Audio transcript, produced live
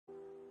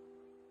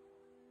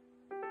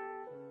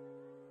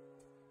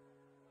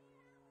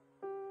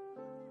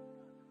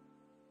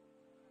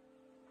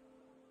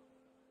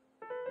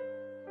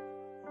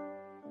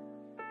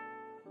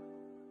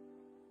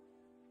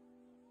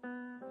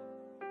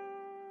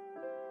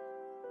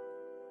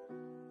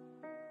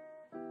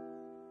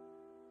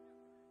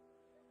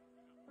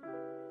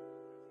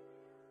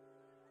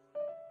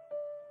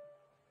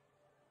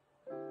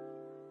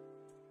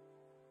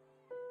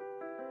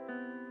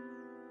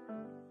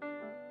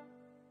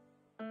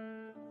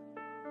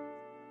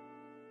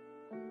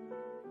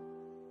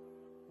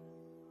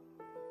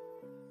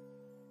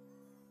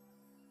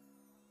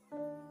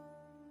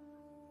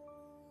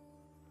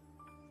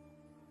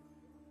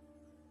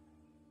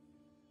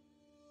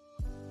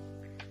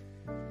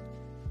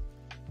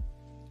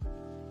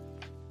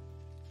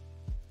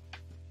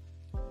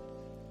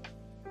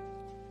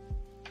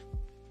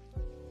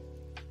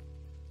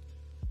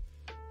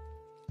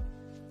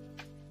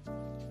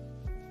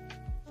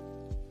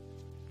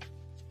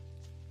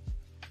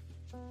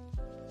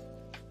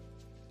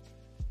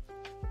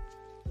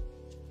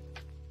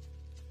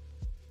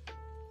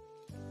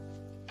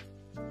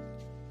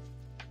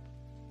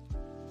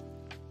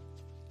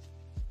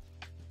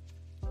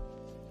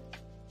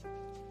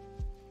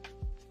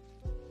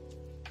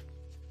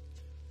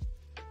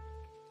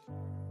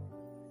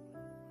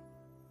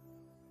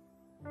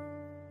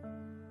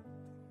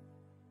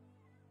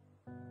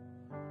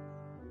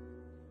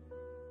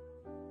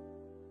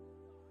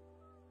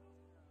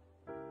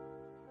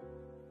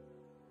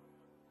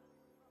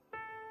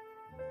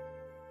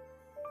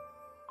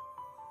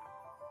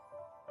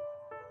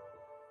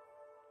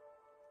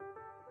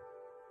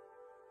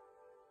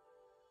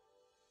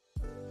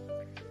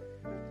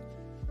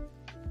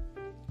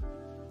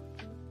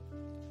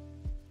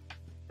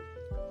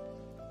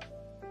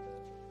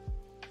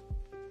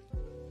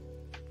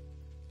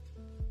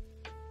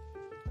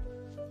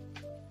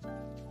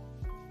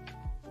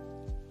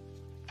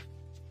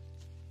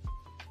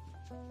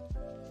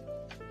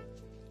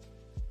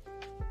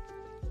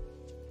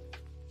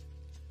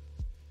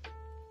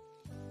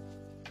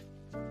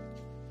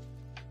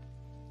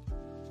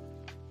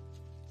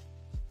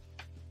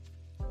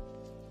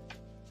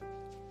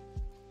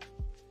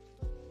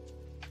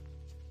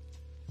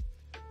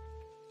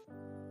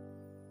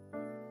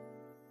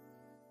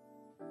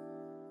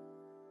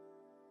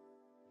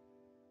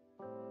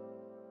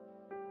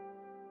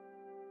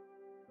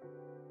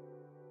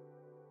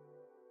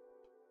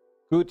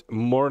Good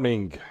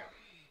morning.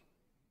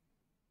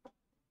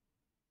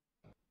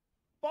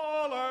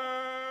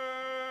 Ballerz!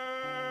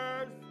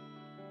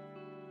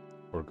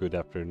 Or good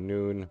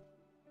afternoon.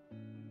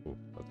 Oh,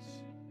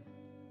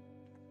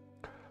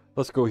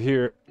 let's go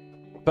here.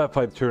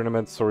 Fab-5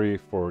 tournament. Sorry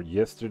for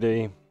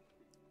yesterday.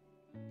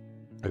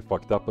 I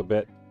fucked up a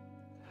bit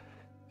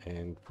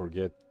and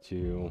forget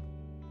to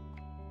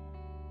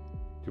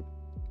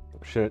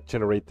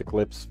generate the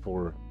clips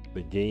for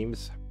the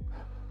games.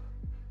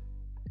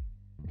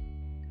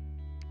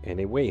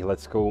 Anyway,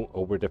 let's go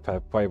over the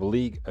Fab-5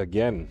 League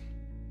again.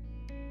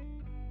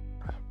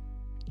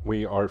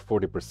 We are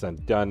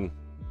 40% done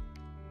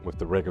with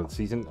the regular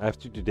season.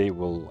 After today,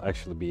 we'll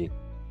actually be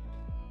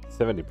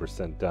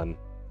 70% done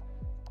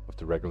with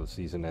the regular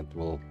season, and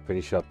we'll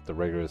finish up the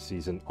regular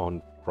season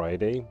on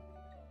Friday.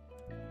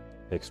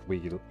 Next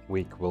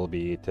week will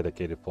be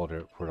dedicated for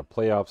the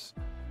playoffs.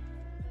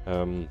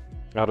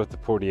 Out of the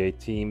 48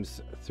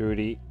 teams,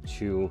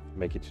 32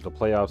 make it to the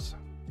playoffs.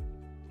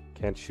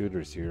 Can't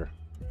shooters here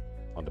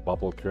on the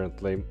bubble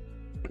currently.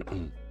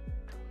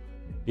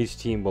 Each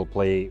team will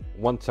play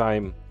one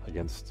time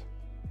against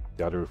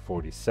the other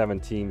 47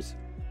 teams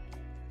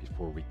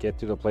before we get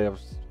to the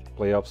playoffs,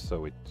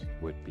 so it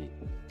would be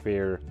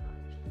fair.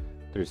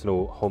 There's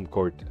no home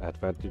court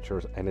advantage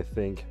or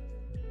anything.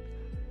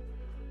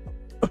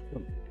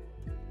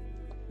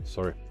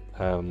 Sorry.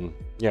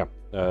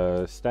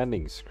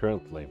 Standings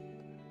currently.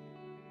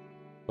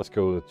 Let's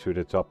go to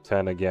the top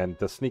 10 again.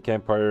 The Sneak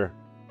Empire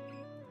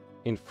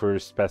in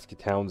first, Basket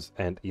Towns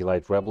and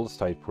Elite Rebels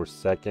tied for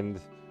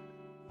second.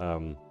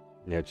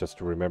 Just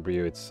to remember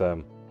you, it's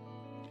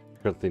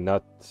currently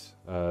not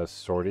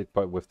sorted,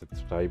 but with the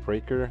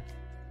tiebreaker.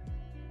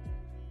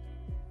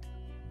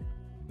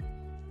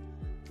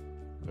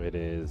 It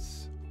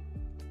is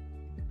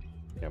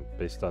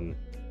based on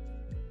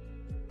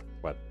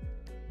what?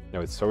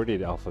 No, it's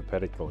sorted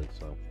alphabetically,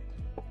 so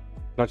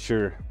not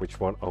sure which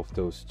one of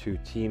those two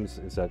teams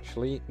is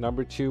actually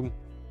number 2.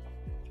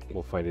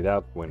 We'll find it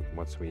out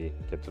once we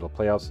get to the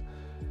playoffs.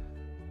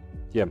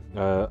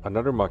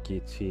 Another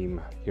Mucky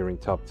team here in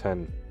top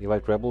 10.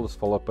 Elite Rebels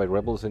followed by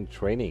Rebels in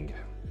Training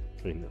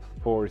in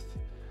 4th.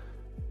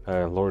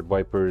 Lord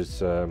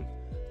Vipers,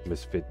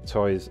 Misfit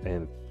Toys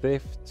and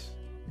Theft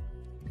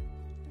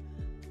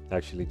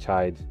actually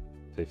tied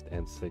 5th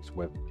and 6th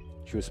with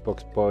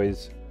Juicebox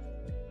Boys.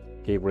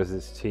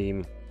 Gabrez's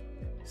team.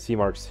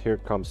 C-Mark's Here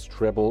Comes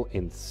Treble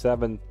in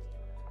 7th.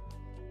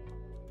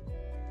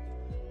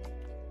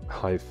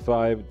 High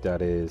 5,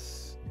 that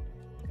is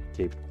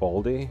Cape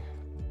Baldy.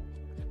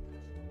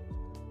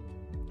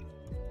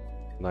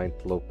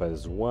 9th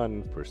Lopez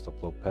 1, first of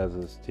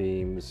Lopez's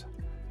teams.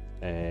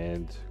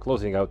 And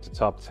closing out the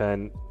top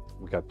 10,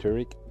 we got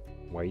Turek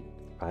White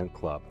Fan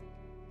Club.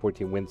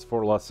 14 wins,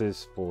 4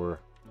 losses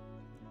for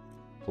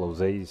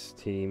Floze's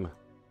team.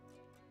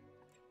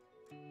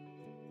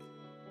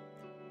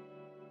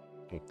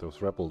 And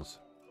those Rebels.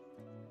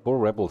 4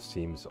 Rebels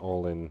teams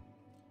all in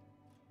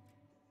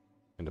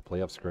the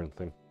playoffs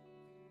currently.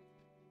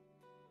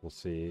 We'll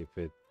see if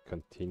it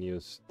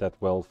continues that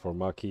well for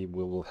Maki.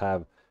 We will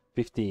have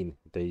 15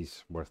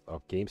 days worth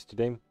of games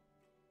today.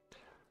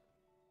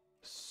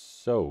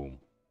 So,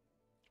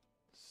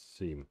 let's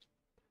see.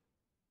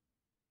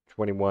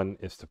 21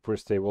 is the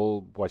first day.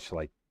 We'll watch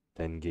like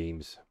 10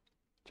 games.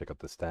 Check out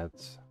the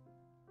stats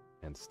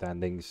and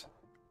standings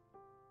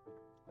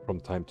from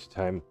time to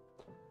time.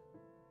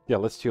 Yeah,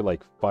 let's do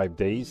like 5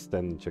 days,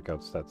 then check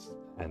out stats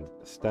and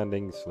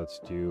standings. Let's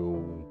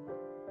do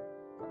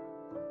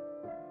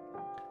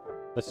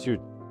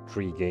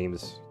 3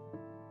 games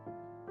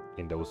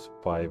in those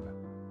 5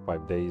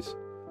 days.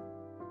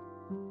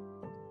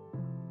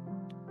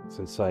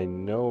 Since I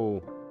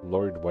know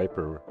Lord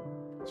Viper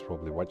is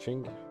probably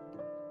watching.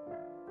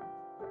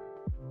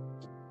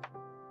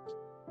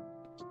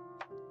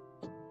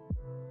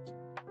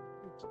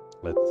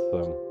 Let's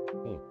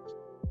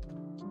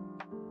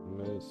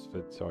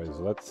Misfit Toys.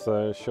 Let's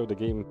show the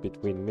game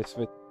between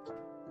Misfit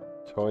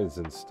Toys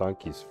and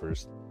Stunkies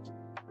first.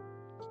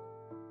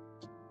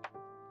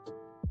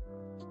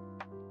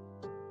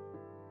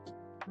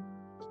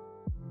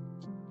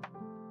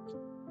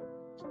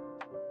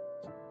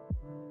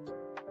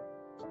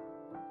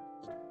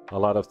 A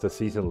lot of the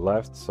season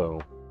left,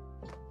 so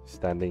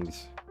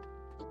standings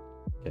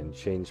can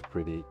change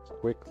pretty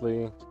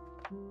quickly.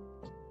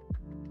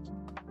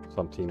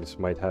 Some teams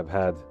might have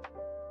had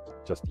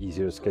just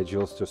easier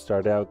schedules to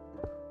start out,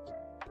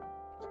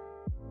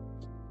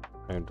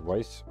 and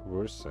vice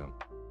versa.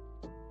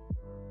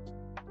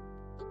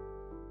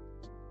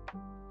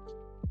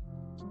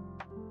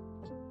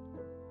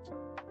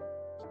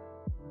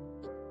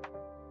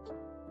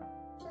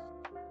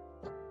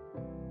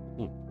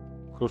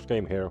 Close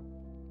game here.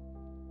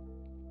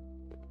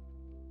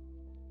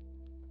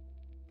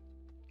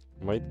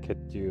 Might get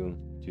you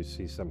to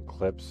see some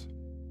clips.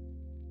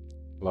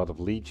 A lot of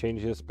lead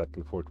changes, back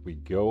and forth we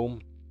go.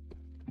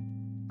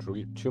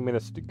 2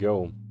 minutes to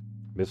go.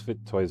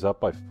 Misfit Toys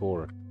up by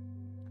 4.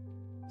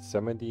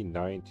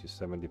 79 to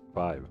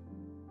 75.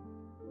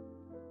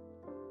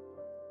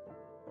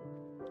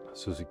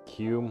 Suzy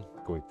Q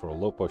going for a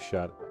low post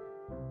shot.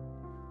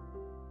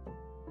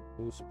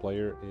 Whose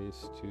player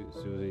is to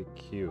Suzy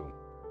Q?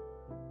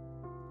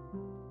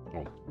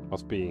 Oh,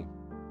 must be,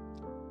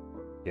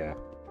 yeah,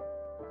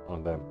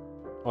 on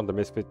the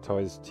Misfit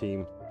Toys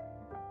team.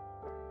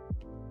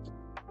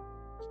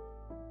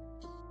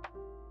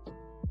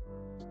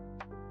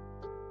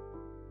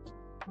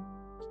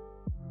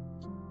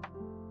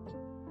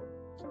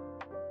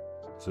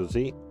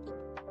 Suzy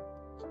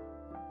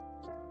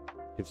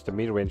hits the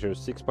mid-ranger,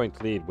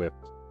 6-point lead with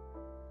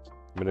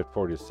minute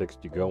 46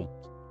 to go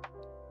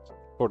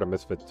for the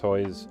Misfit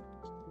Toys.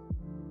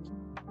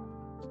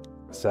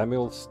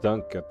 Samuel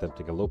Stunk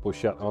attempting a low post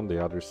shot on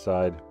the other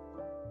side.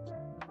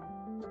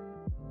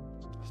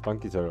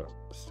 Stunkies are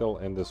still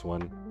in this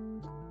one.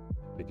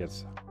 He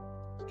gets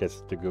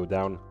to go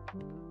down.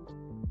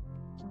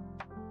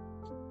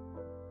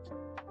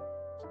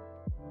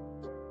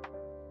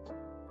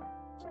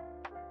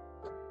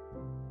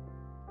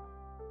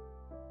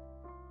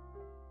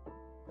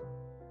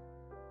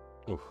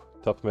 Oof,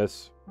 tough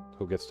miss.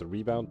 Who gets the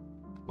rebound?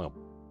 Well,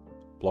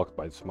 blocked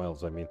by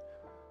Smiles, I mean.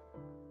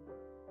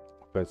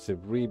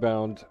 Offensive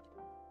rebound.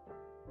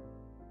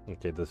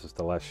 Okay, this is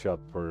the last shot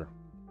for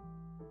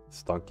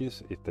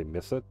Stunkies if they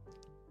miss it.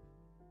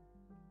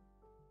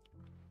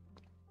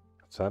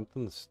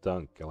 Sampton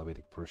Stunk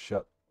elevating for a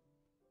shot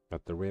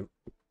at the rim.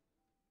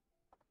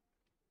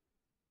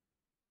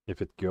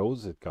 If it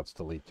goes, it cuts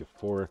the lead to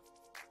 4.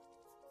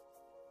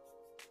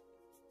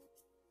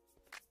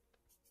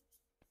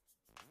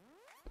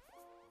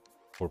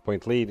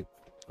 Four-point lead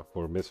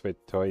for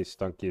Misfit Toys.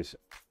 Stunkies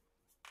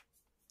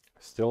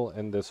still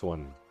in this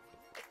one.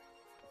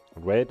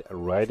 Red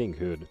Riding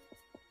Hood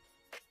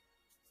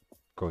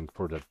going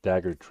for the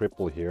dagger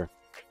triple here.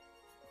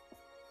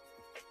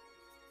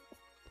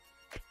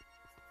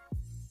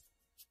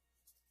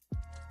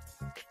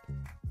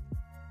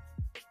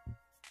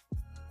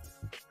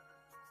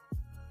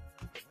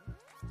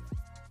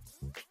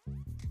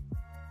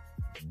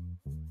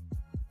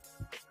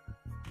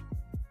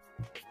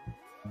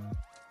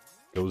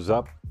 Goes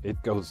up,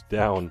 it goes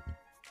down.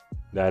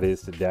 That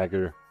is the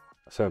dagger.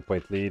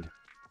 7-point lead.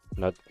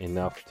 Not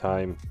enough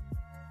time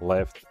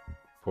left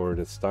for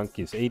the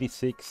Stunkies.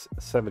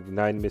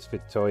 86-79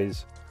 Misfit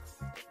Toys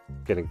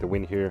getting the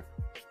win here.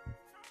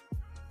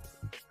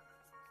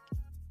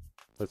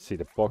 Let's see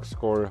the box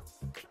score.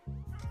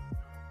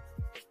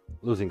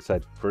 Losing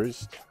side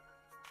first.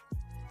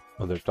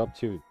 On their top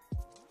two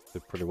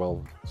did pretty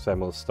well.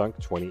 Samuel Stunk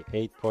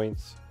 28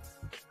 points.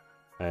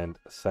 And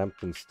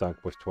Sampton Stunk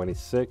with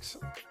 26.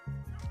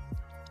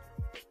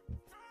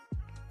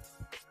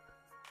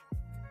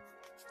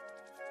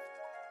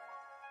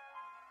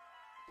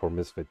 For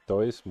Misfit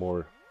Toys,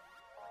 more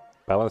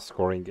balanced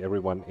scoring,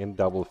 everyone in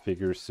double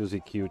figures.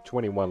 Suzy Q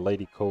 21,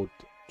 Lady Coat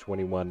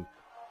 21,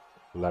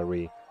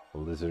 Larry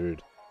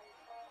Lizard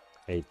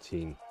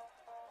 18.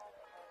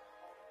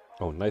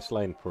 Oh, nice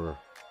line for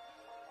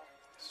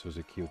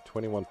Suzy Q,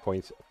 21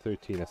 points,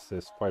 13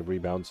 assists, 5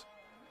 rebounds.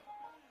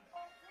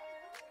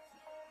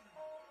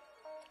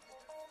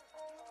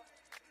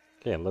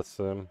 Okay, and let's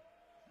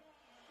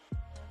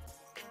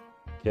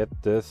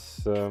get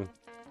this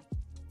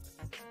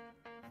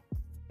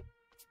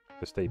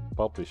stay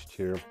published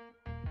here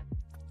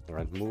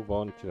and move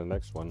on to the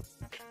next one.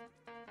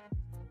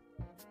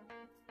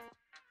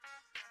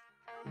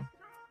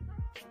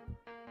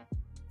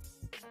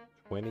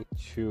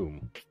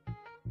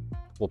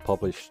 We'll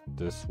publish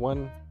this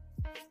one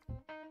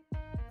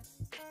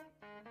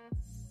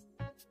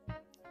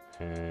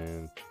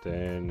and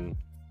then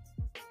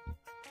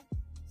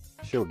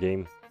show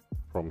game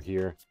from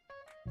here.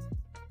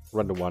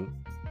 Run the one,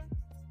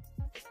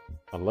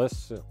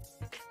 unless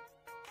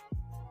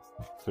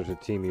there's a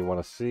team you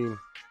want to see.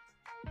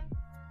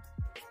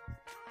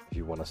 If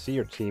you want to see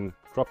your team,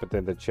 drop it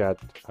in the chat.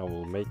 I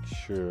will make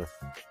sure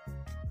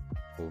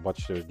we'll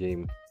watch their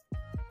game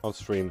on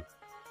stream.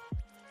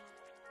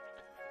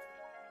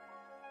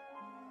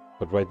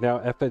 But right now,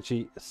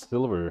 FNG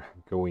Silver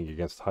going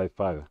against High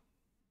Five.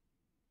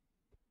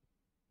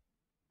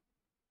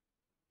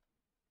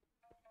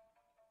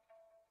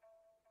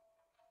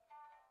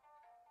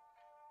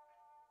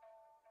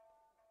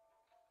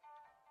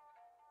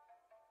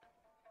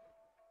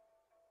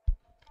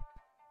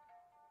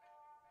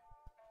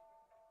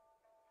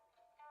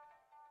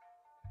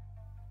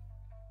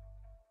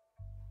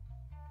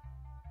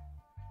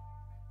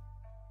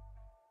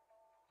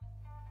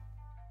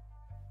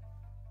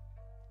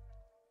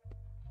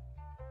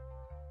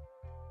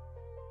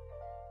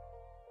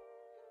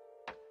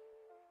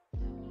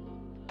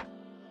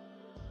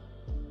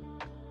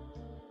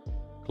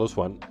 Close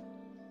one.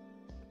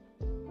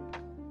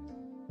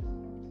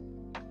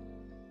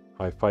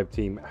 High Five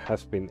team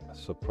has been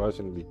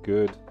surprisingly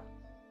good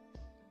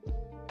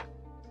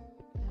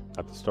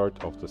at the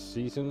start of the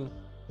season.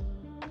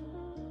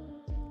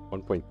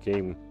 1-point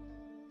game.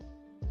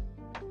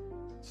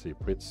 Let's see,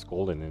 Brit's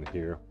golden in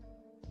here.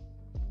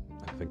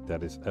 I think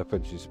that is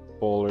FNG's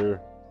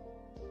bowler.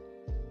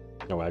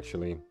 No,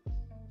 actually,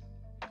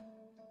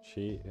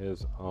 she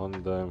is on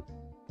the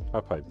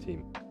Fab-5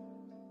 team.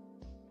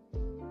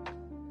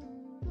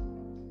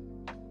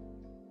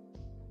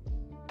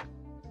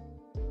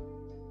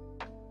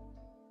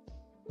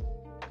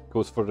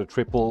 Goes for the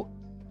triple.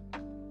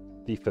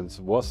 Defense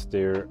was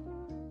there,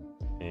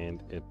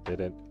 and it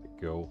didn't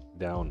go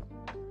down.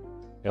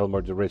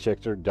 Elmer, the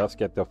rejector, does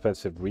get the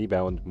offensive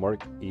rebound.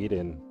 Mark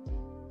Eden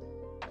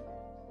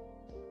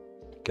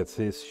gets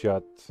his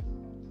shot.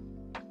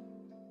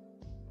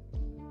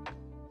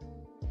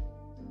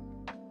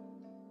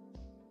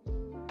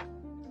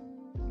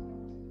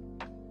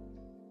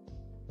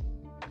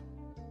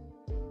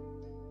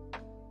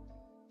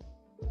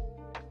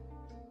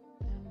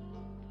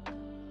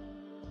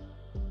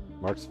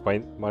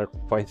 Mark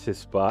finds his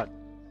spot.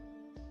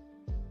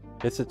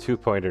 It's a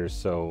two-pointer,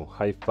 so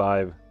high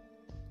five.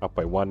 Up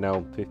by one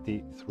now,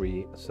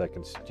 53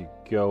 seconds to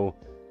go.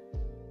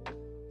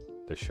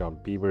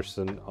 Deshaun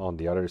Bieberson on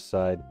the other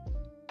side.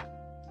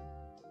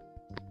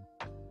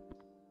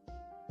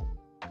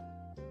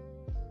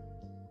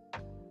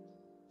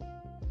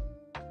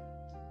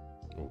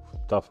 Oof,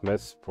 tough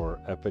miss for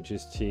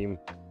Epage's team.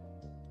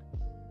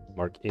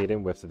 Mark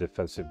Eden with the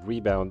defensive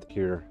rebound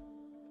here.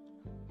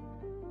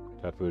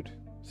 That would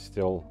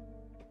still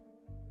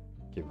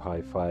give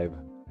high five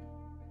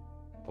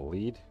the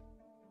lead.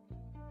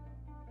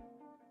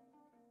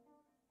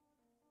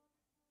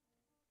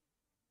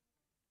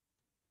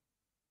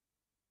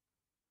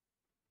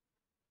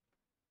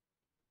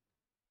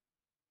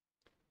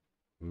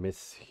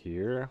 Miss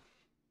here.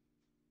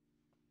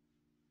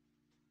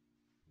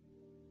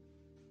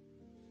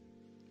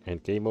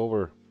 And game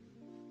over.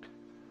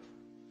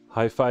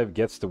 High five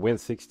gets the win,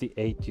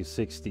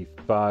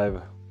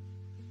 68-65.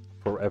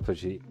 For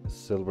Effigy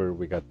Silver,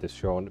 we got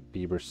Deshaun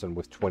Bieberson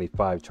with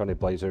 25, Johnny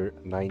Blazer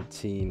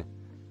 19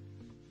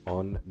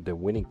 on the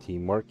winning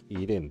team. Mark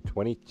Eden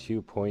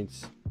 22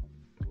 points,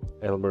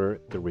 Elmer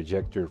the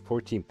Rejector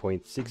 14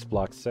 points, 6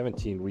 blocks,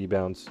 17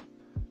 rebounds.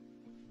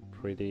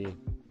 Pretty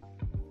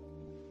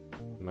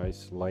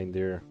nice line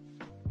there.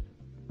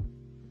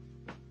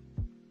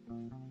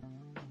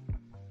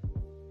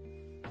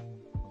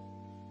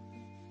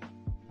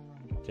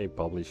 Okay,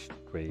 published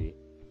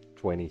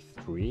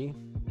 23.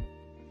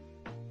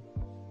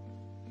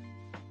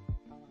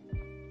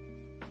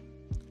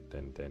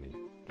 Then Danny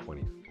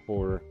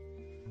 24.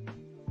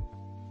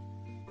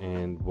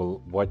 And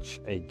we'll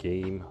watch a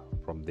game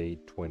from day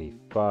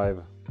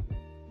 25.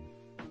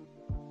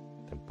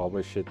 Then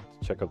publish it,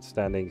 check out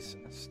standings,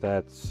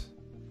 stats.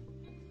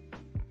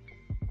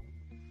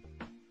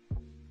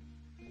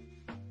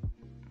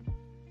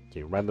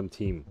 Okay, random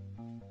team.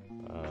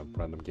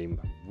 Random game.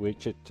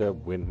 Wichita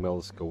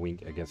Windmills going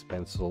against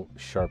Pencil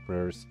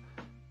Sharpeners.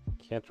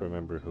 Can't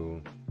remember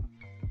who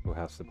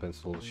has the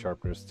Pencil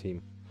Sharpeners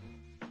team.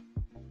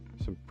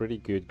 Some pretty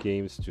good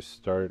games to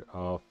start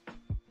off.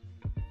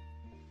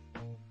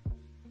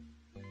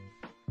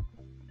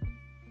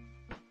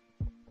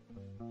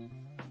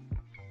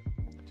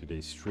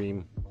 Today's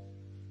stream.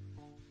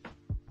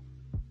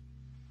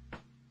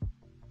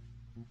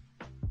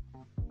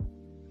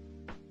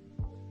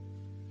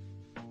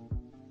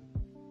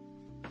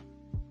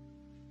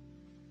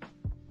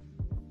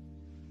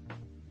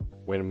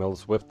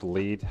 Windmills with the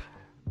lead.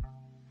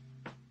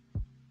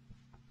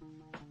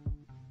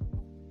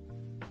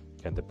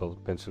 Can the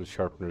Pencil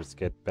Sharpeners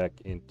get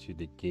back into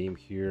the game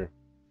here?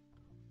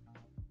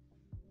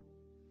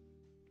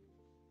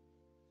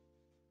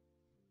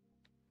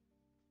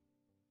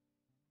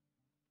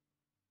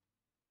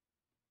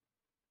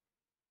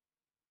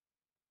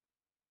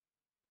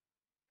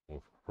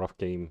 Rough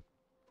game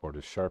for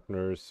the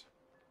Sharpeners.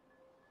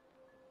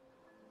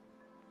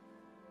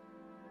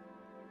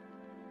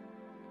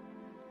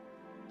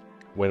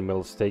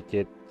 Windmills take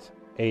it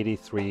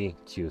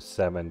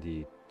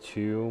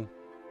 83-72.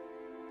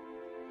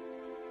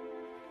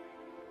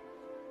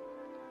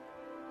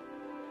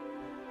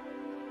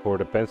 For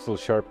the Pencil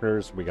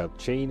Sharpeners, we got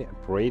Jane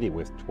Brady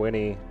with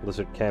 20,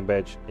 Lizard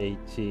Cambridge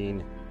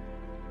 18,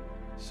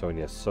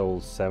 Sonia Soul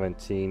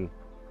 17,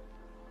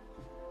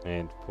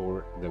 and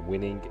for the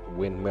winning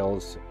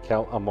Windmills,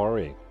 Cal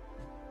Amari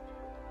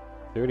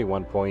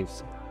 31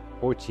 points,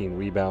 14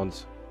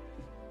 rebounds.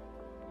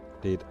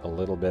 Did a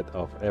little bit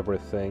of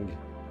everything.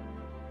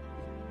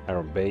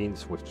 Aaron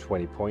Baines with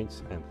 20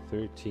 points and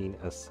 13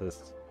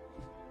 assists.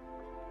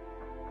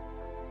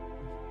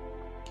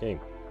 Okay.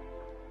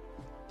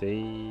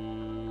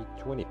 Day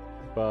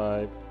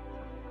 25.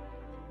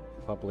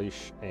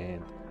 Publish,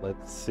 and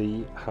let's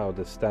see how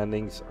the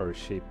standings are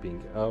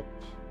shaping up.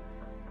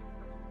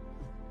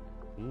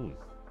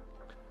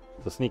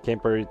 The Sneak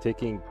Empire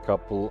taking a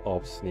couple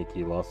of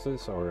sneaky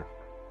losses, or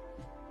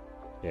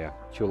yeah,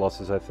 2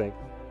 losses I think.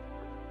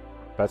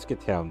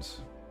 Basket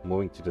Hounds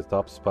moving to the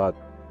top spot.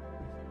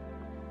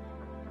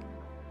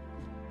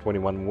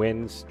 21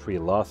 wins, 3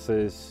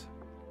 losses.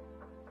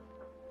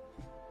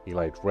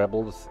 Elite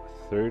Rebels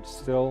third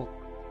still.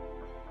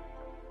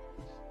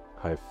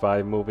 High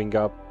Five moving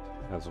up,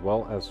 as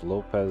well as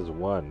Lopez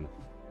 1.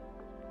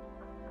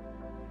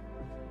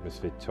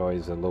 Misfit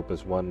Toys and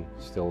Lopez 1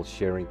 still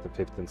sharing the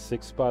 5th and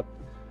 6th spot.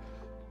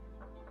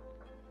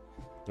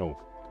 No,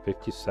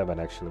 57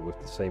 actually, with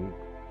the same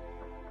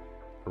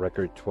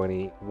record,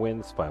 20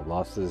 wins, 5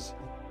 losses.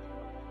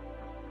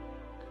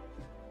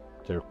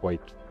 Their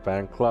White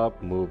fan club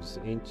moves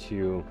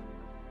into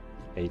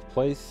 8th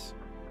place.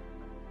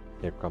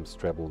 Here comes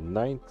Treble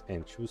 9th,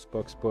 and Shoes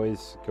Box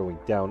Boys going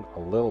down a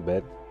little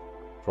bit,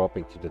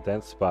 dropping to the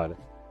 10th spot.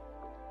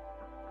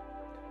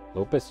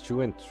 Lopez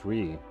 2 and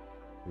 3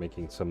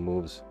 making some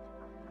moves,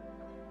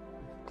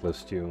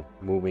 close to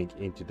moving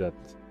into that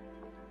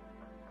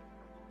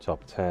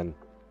top 10.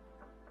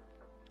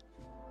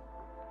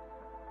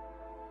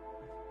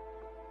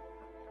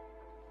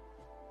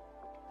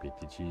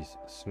 BTG's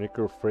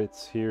Snicker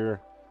Fritz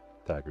here.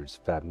 Tigers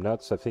Fab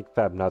Nuts. I think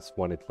Fab Nuts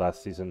won it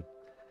last season,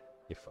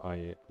 if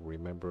I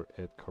remember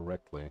it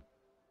correctly.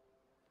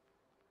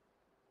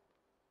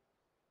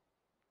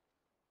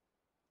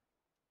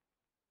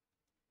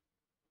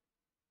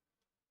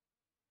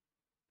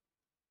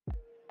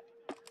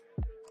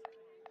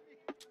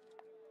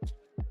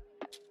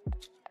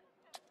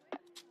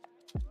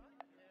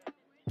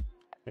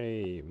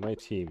 Hey, my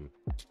team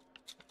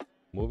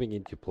moving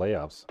into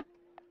playoffs.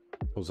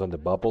 Who's on the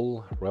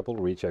bubble? Rebel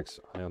Rejects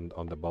and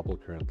on the bubble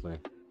currently.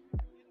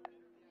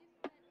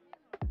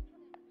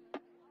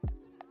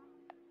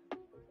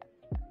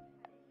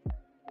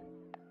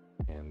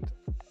 And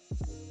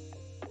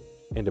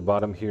in the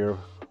bottom here,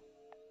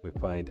 we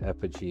find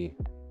Effigy,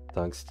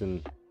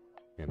 Tungsten,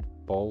 and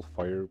Ball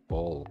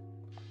Fireball.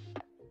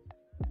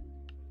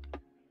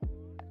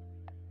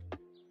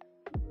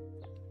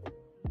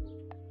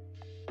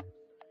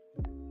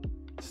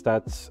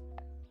 Stats.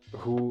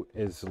 Who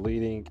is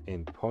leading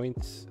in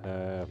points?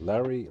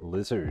 Larry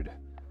Lizard,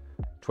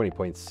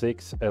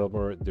 20.6.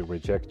 Elmer the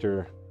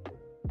Rejector,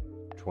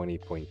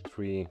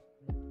 20.3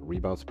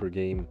 rebounds per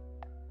game.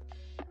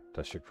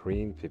 Tasha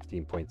Green,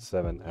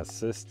 15.7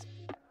 assists.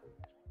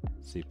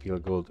 See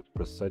field goal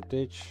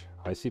percentage.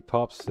 Icy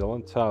Pop still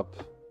on top,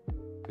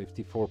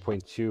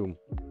 54.2.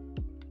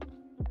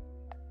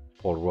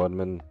 Paul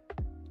Rodman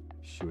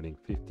shooting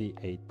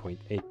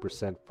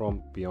 58.8%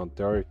 from beyond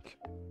dark.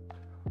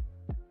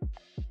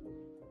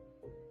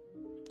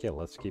 Okay,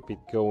 let's keep it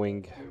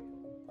going.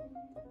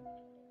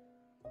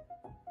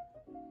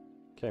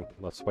 Okay,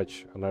 let's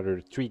watch another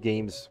 3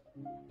 games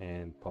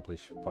and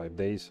publish 5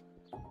 days.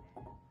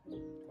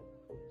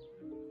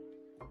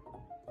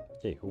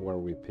 Okay, who are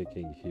we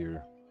picking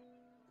here?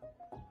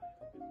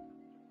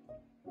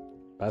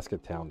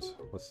 Basket Towns.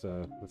 Let's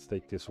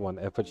take this one.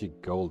 Effigy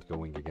Gold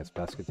going against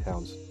Basket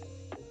Towns.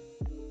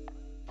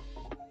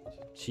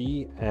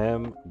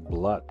 GM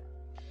Blood.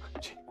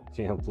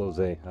 GM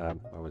Flose. I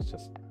was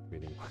just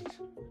reading.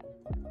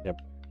 Yep,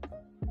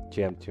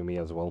 GM to me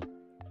as well.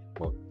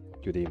 Well,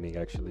 good evening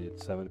actually.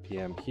 It's 7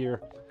 p.m.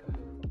 here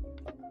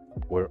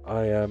where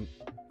I am.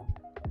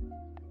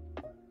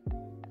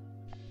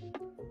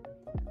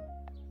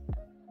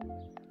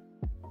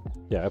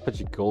 Yeah,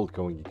 Effigy Gold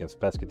going against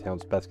Basket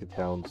Towns. Basket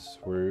Towns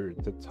were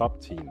the top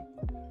team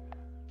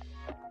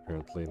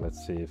currently.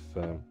 Let's see if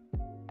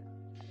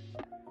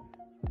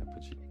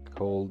Effigy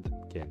Gold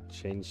can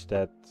change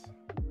that.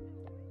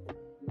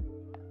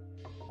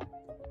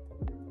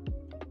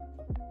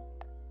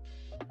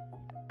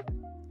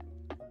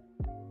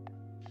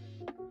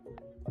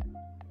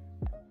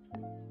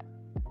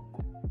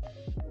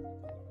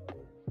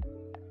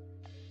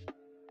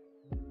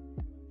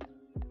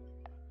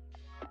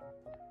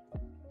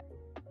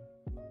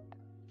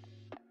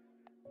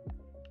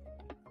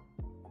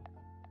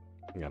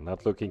 Yeah,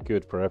 not looking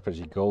good for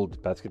Effigy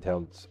Gold. Basket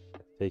Towns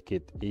take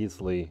it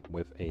easily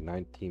with a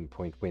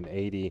 19-point win,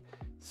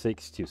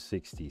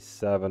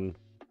 86-67.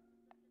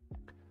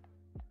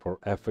 For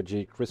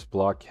Effigy, Chris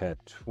Block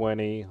had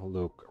 20,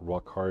 Luke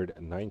Rockhard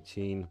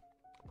 19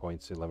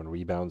 points, 11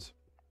 rebounds.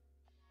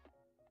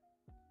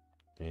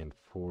 And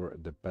for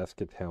the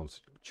Basket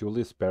Towns,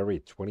 Julius Berry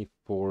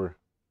 24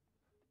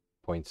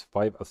 points,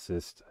 5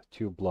 assists,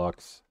 2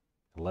 blocks,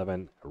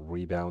 11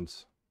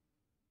 rebounds.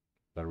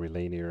 Larry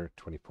Lanier,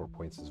 24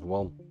 points as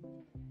well.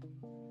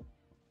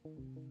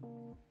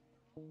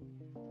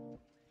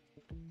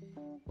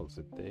 What's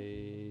it,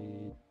 day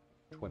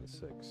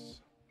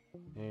 26?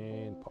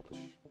 And publish.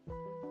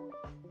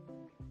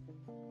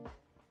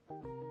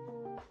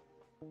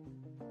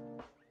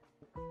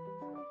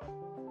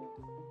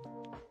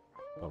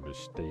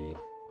 Publish day.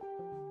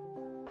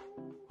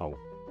 Oh,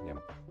 yeah.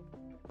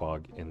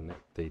 Bug in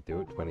day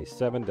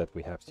 27 that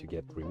we have to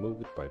get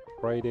removed by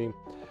Friday.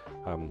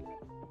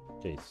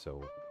 Okay,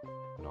 so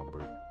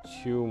number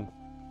 2,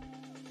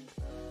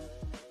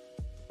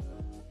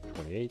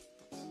 28,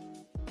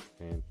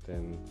 and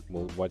then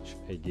we'll watch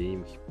a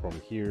game from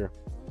here,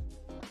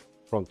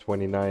 from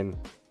 29.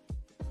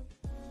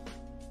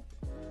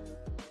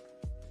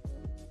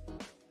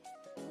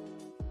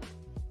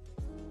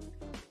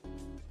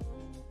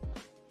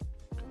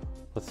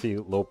 Let's see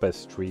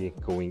Lopez 3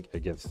 going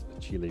against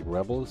Chile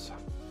Rebels.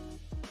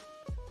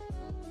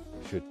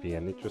 Should be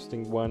an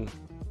interesting one.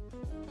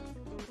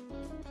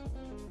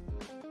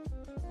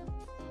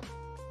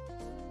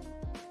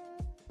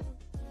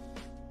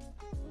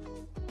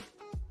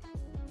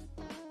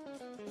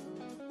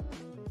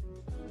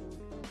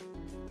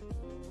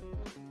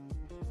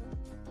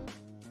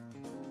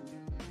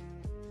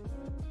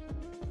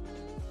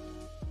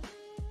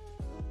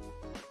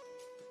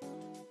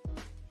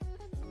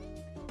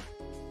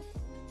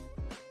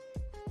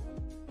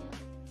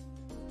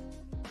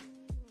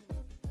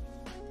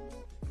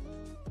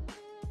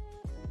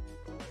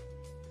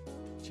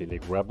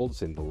 G-League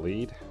Rebels in the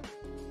lead.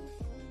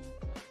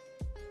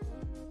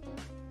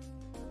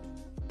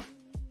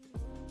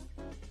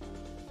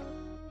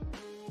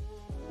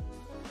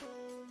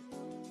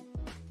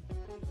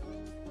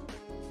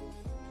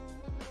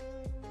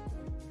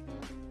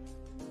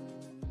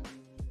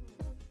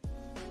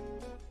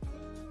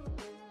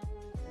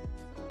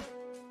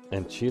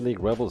 And G-League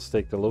Rebels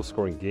take the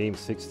low-scoring game,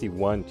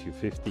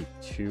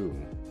 61-52.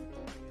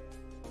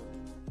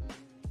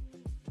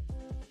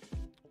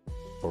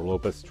 For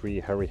Lopez 3,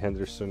 Harry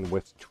Henderson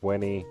with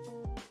 20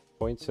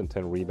 points and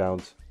 10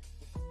 rebounds.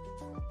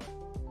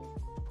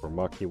 For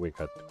Mucky, we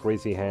got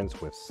Crazy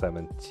Hands with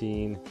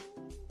 17.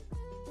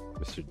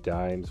 Mr.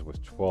 Dimes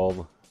with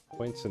 12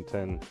 points and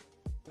 10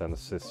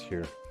 assists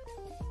here.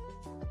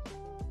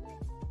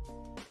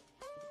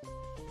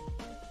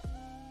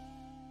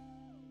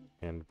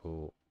 And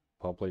we'll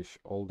publish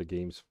all the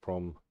games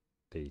from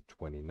day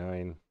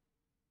 29.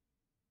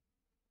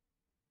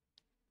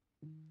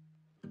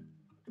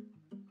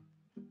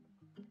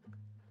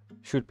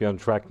 Should be on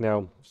track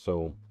now,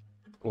 so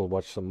we'll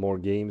watch some more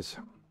games.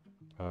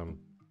 A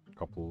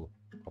couple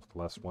of the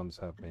last ones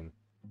have been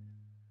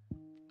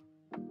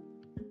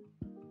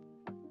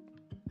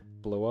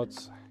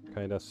blowouts,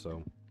 kinda,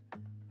 so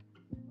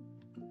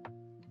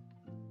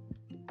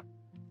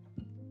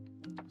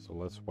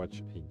let's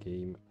watch a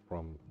game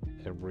from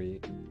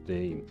every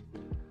day.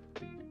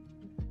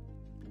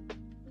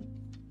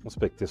 Let's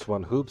pick this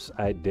one. Hoops,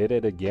 I did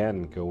it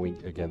again,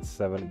 going against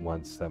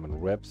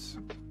 717 reps.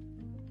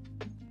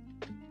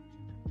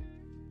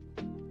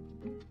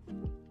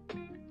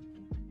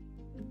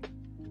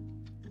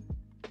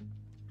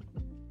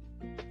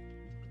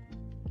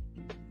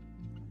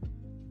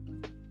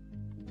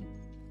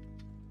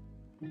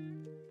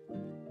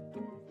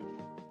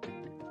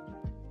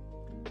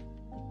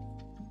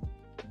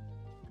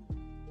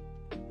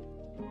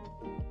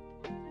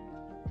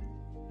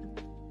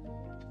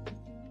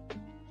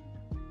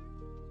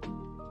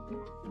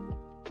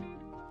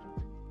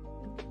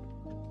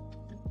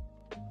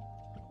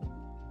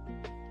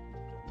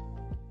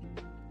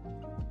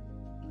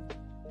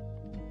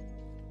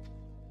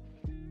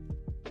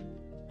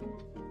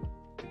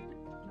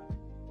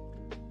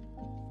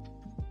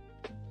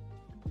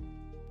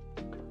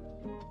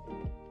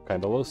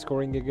 Kind of low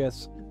scoring, I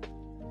guess.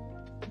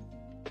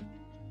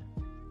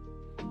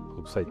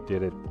 Oops, I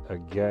did it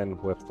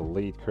again with the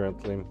lead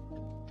currently.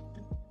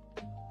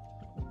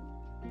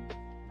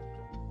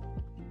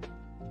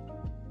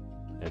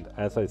 And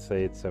as I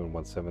say it,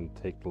 717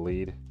 take the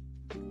lead.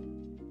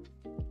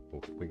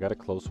 Oh, we got a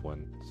close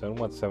one.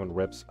 717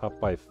 reps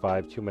up by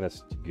 5, 2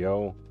 minutes to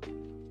go.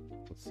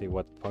 Let's see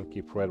what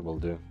Funky Fred will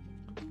do.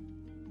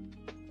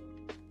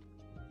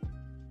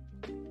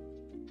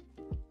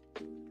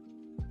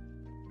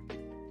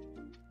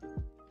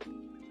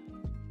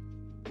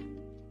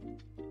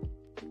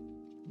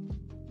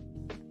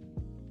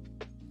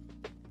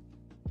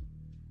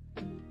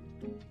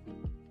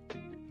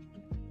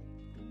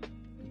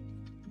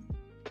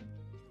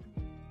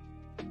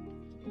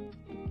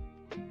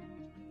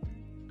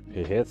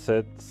 He hits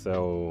it,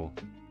 so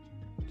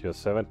to a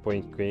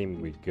 7-point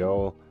game we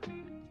go.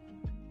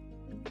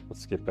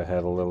 Let's skip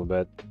ahead a little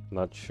bit.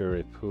 Not sure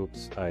if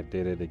Hoops, I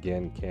did it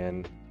again,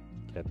 can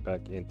get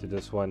back into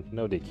this one.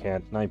 No, they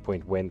can't.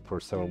 9-point win for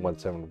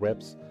 717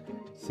 reps,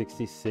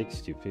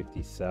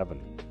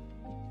 66-57.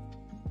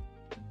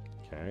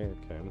 Okay.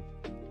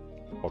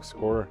 Box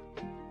score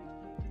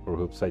for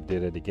Hoops, I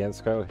did it again.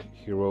 Sky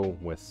Hero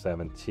with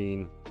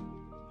 17,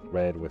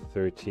 Red with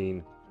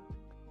 13.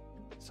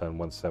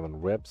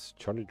 717 reps.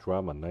 Charlie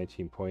Drama,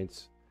 19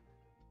 points.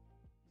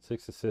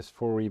 6 assists,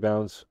 4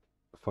 rebounds.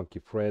 Funky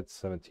Fred,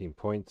 17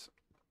 points.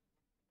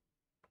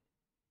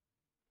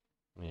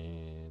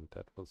 And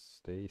that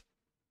was day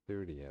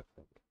 30, I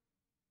think.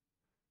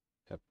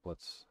 Yep,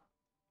 let's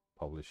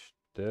publish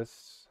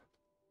this.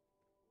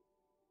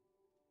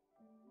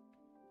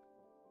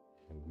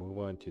 And move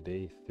on to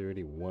day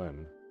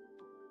 31.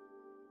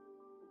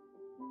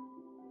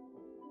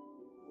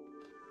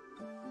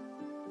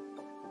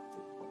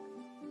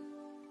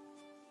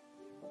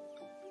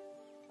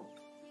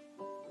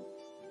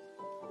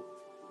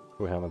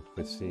 We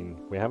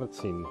haven't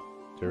seen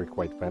Derek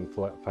White fan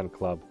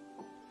club.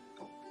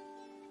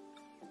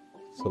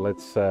 So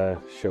let's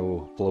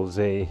show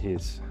Ballerz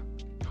his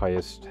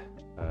highest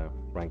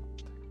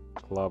ranked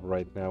club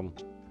right now.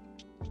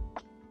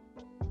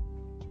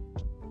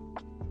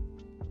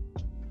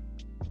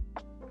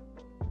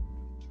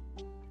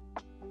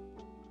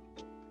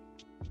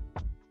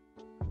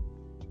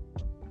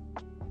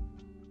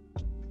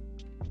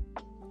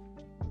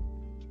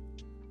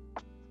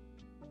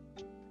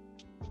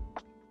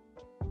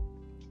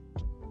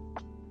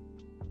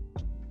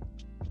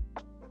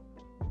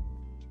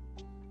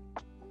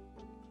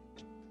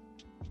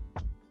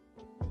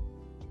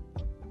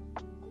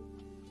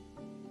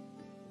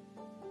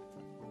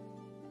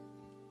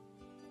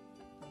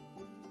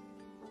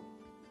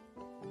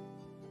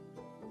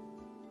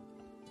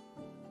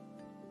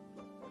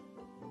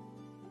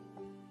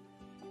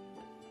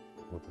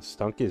 Well, the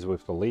Stunkies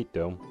with the lead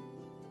though.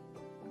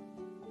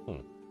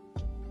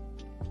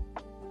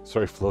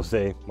 Sorry,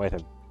 Flose, might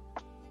have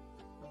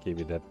gave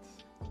you that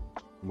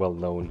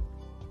well-known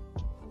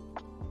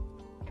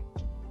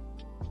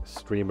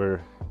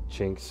streamer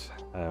jinx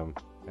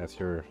as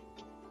your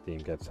team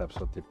gets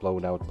absolutely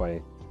blown out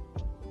by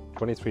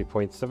 23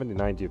 points.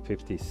 79 to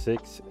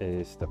 56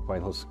 is the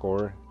final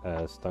score.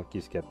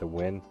 Stunkies get the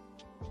win.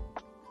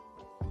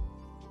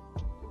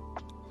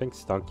 I think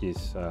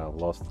Stunkies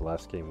lost the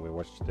last game we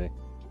watched today,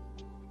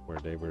 where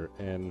they were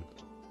in.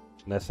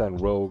 Nessa and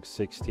Rogue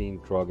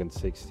 16, Dragon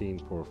 16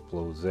 for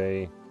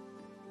Flose.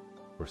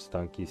 For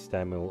Stunky,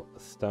 Samuel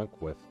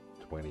stunk with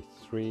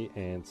 23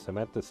 and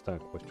Samantha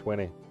stunk with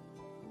 20.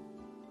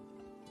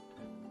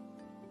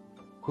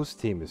 Whose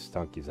team is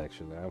Stunky's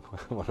actually? I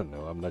want to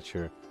know. I'm not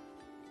sure.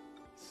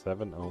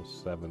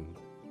 707.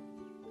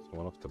 It's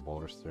one of the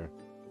Ballerz there.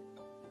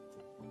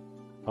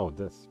 Oh,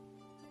 this.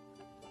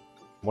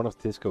 One of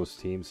Disco's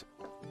teams.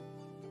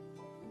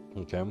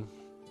 Okay.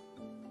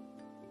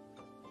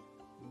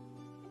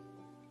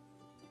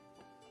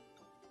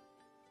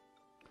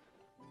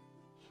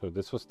 So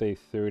this was day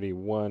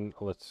 31.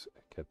 Let's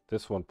get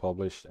this one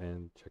published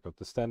and check out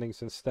the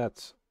standings and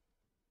stats.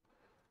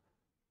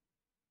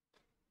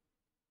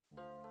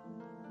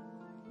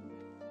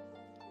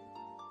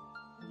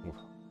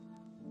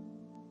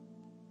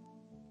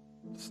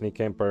 Sneak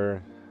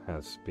Empire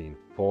has been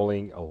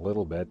falling a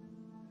little bit.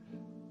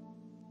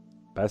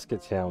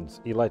 Basket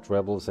Towns, Elite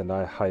Rebels, and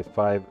I High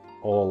Five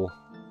all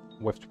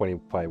with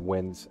 25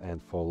 wins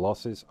and 4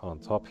 losses on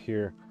top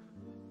here.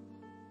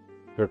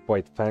 Dirt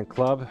White Fan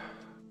Club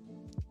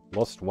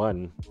lost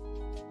 1,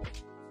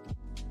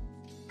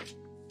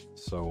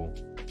 so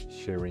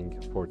sharing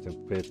 4th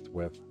and 5th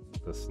with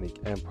the Sneak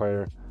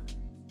Empire.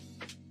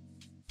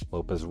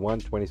 Lopez 1,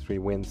 23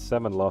 wins,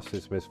 7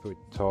 losses. Misfit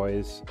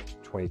Toys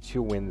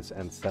 22 wins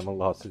and 7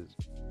 losses.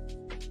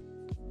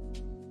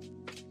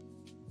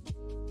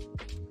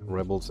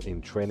 Rebels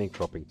in Training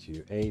dropping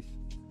to 8th.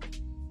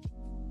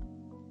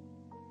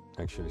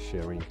 Actually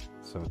sharing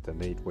 7th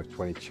and 8th with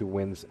 22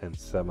 wins and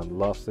 7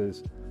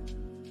 losses.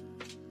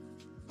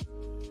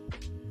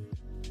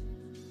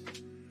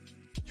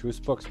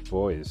 Juicebox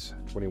Boys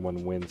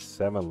 21 wins,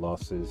 7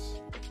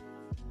 losses.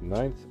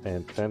 9th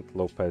and 10th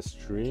Lopez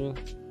 3.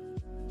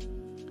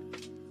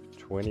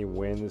 20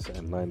 wins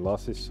and 9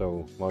 losses,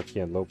 so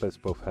Monkey and Lopez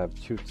both have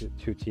two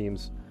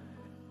teams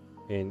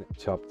in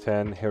top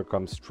 10. Here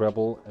comes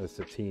Treble as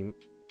the team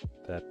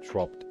that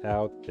dropped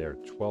out. They're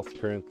 12th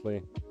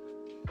currently.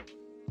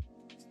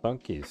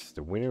 Stunkies,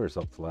 the winners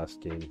of the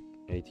last game,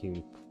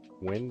 18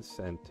 wins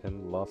and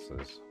 10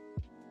 losses.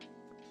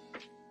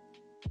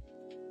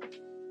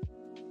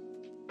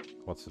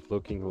 What's it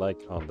looking like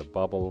on the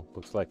bubble?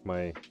 Looks like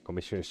my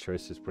commissioner's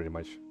choice is pretty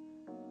much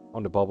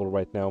on the bubble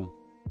right now.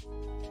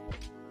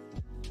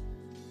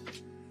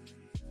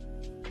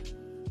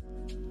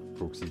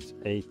 Brooksy's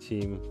A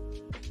team,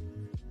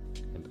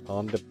 and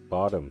on the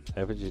bottom,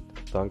 Avicii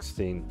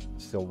Tungsten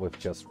still with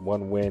just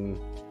 1 win.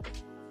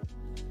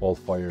 Fireball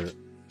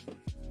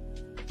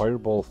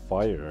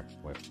Fire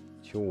with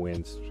 2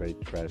 wins.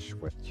 Straight Trash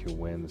with 2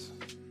 wins.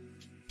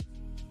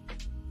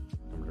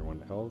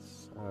 Everyone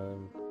else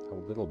a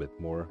little bit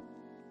more.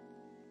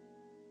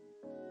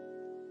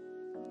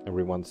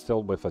 Everyone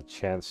still with a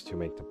chance to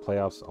make the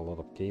playoffs. A lot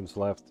of games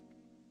left.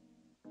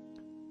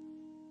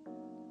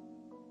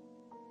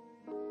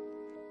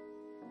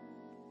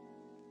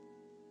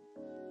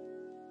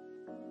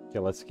 Okay,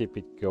 let's keep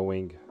it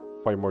going.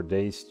 5 more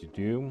days to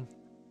do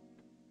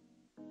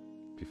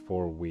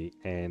before we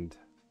end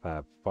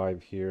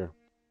Fab-5 here.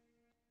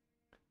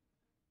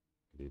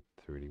 We did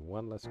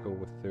 31, let's go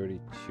with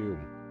 32.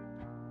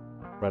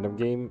 Random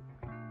game.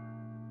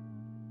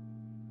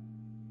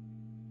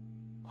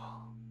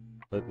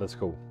 Let's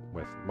go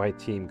with my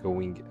team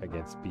going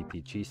against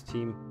BPG's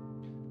team.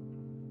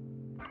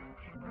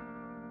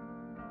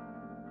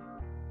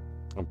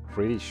 I'm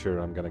pretty sure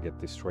I'm gonna get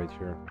this right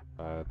here.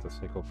 The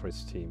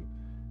Sneakerz team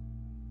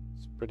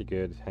is pretty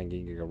good,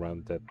 hanging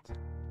around that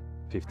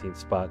 15th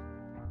spot.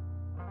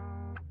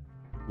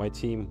 My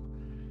team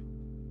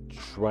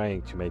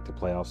trying to make the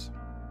playoffs.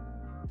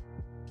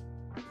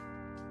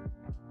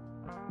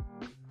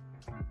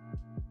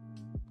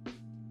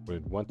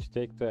 Would want to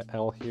take the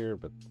L here,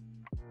 but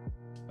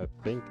I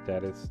think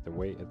that is the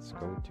way it's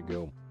going to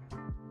go.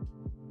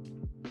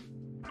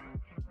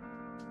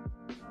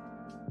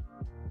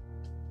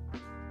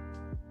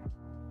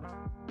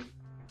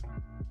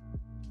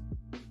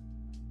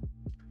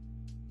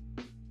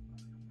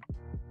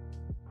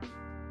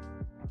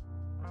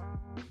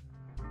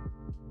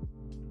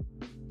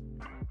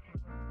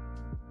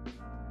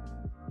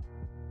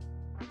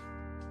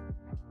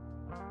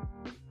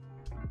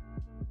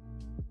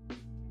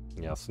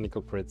 Yeah,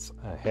 Sneakerz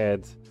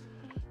ahead,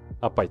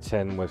 up by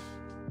 10 with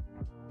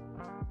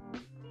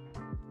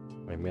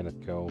a minute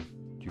to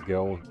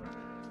go.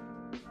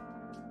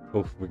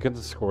 Oof, we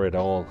couldn't score it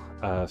all.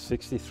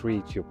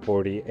 63 to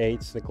 48.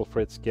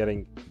 Sneakerz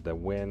getting the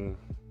win.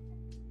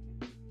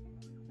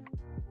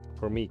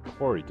 For me,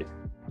 Korg,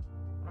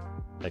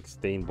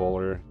 ex-Dane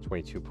Bowler,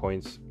 22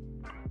 points.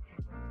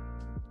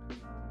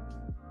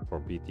 For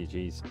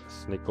BTG's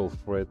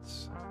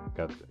Sneakerz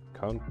got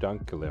Count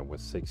Dunkele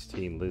with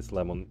 16, Liz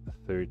Lemon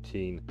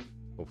 13.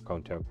 Both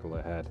Count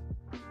Dunkele had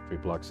 3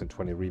 blocks and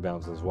 20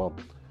 rebounds as well.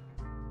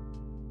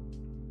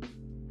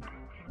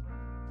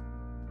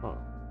 Huh.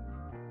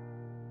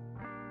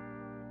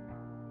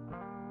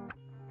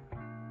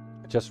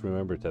 I just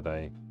remembered that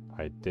I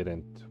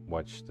didn't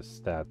watch the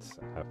stats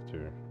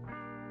after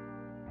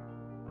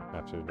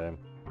them.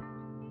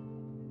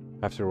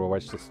 After we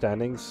watched the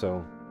standings,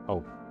 so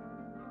I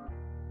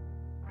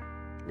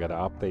gotta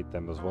update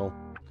them as well.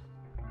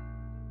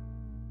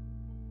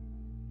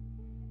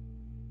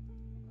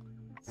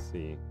 Let's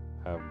see,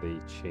 have they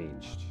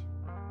changed?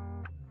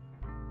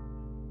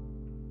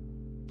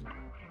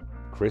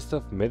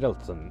 Christoph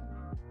Middleton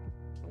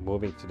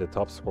moving to the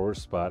top scorer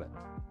spot,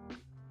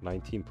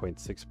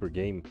 19.6 per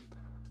game.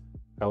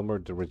 Elmer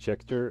the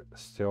Rejector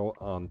still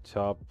on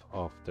top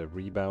of the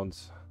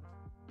rebounds,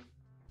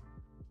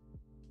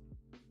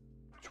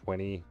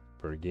 20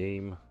 per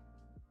game.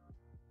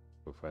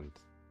 And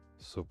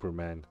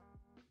Superman,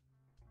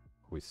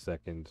 who is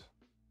second,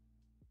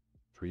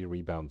 3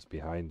 rebounds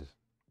behind.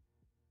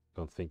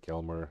 Don't think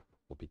Elmer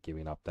will be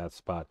giving up that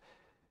spot.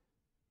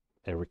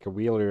 Erica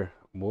Wheeler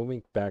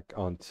moving back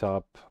on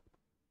top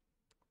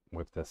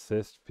with the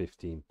assist,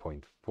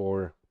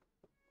 15.4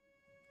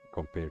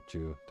 compared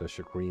to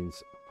Dasha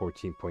Green's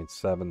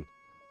 14.7.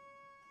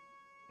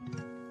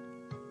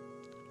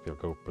 Field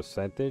goal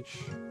percentage,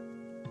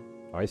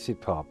 Icy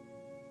Pop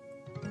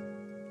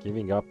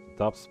giving up the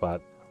top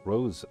spot.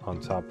 Rose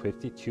on top,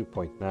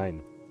 52.9. I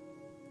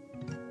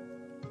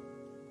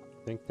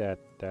think that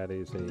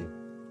is a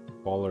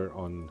baller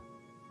on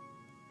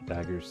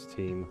Dagger's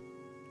team.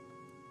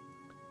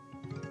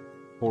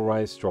 Paul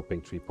Rice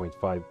dropping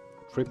 3.5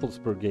 triples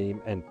per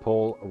game, and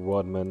Paul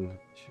Rodman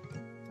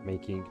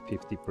making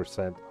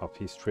 50% of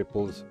his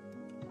triples.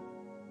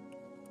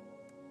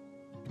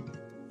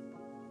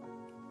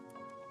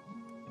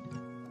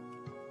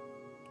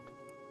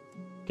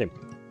 Okay,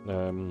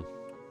 I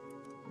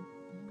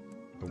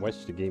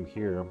watched the game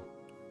here.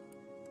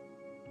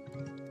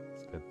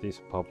 Let's get this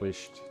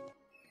published.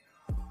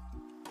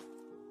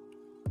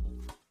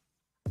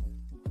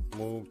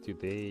 Move to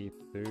day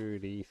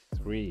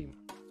 33.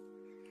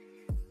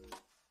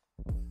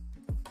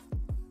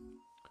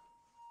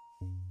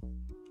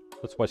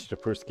 Let's watch the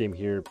first game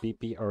here.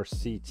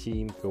 BPRC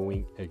team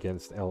going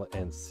against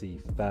LNC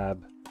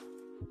Fab.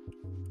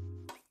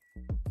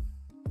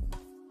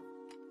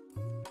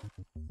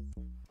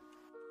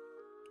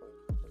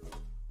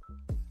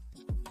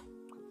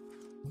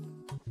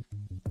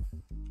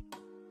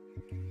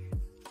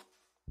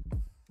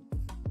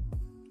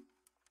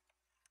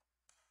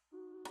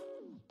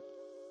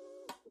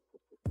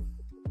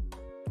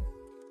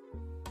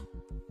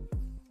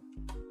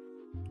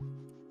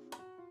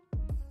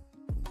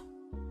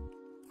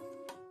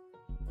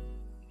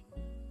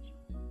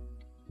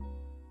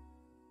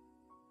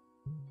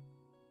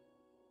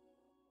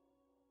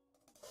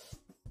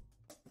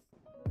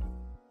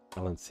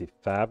 LNC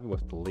Fab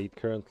with the lead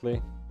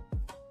currently.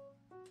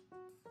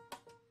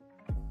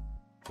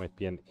 Might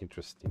be an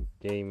interesting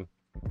game.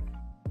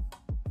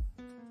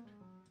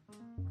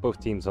 Both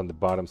teams on the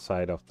bottom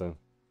side of the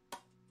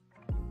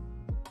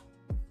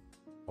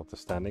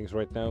standings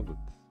right now, but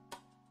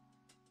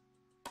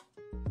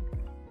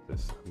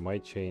this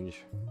might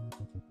change.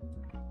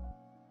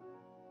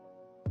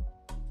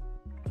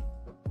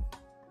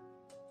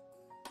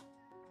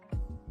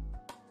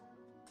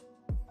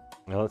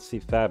 Now let's see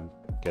Fab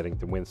getting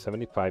the win,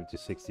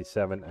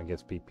 75-67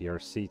 against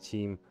BPRC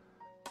team.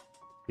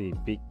 The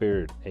Big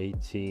Bird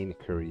 18,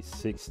 Curry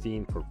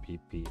 16 for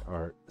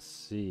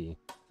BPRC.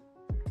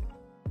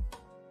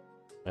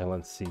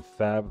 LNC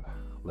Fab,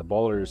 the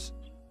Ballerz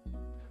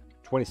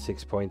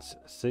 26 points,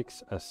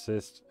 6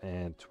 assists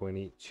and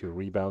 22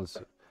 rebounds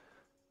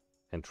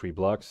and 3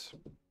 blocks.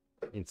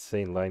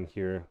 Insane line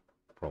here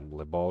from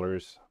the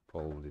Ballerz,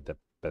 probably the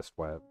best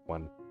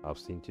one I've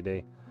seen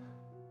today.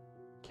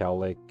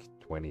 Cowlick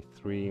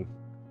 23.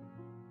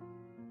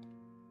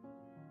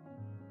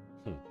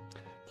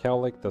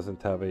 Cowlick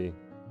doesn't have a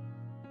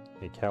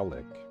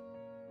Cowlick.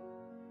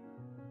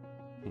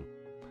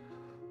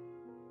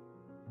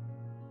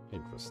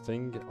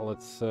 Interesting.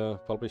 Let's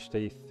publish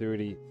day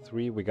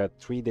 33. We got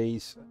 3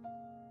 days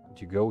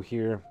to go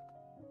here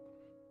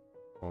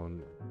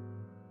on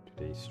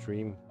today's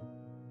stream.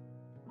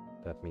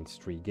 That means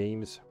 3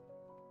 games.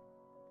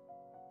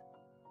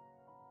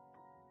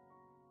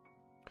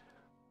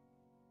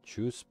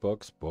 Juice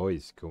Box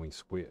Boys going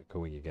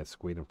against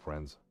Squid and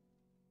Friends.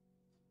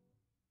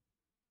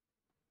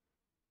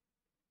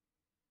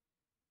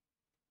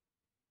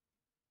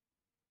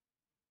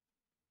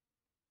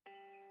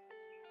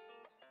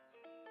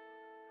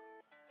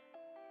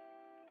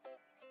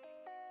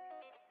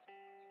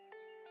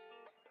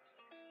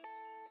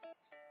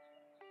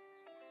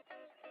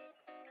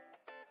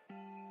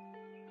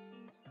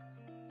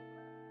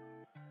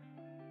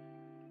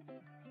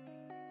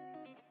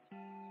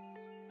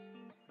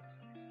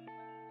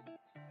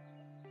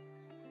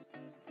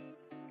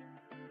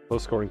 Low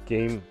scoring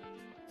game.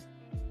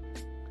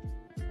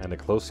 And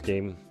a close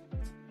game.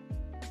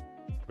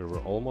 We were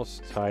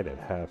almost tied at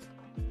half.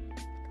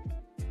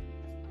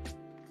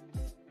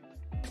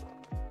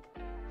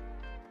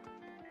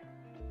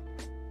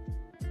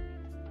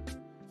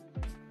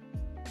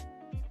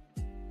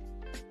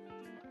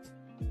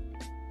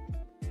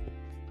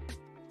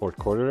 Fourth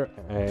quarter,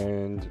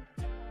 and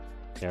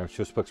yeah,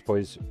 Ballerz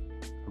boys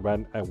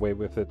ran away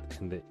with it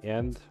in the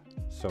end,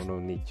 so no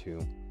need to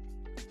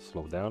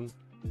slow down.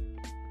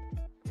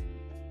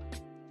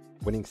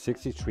 Winning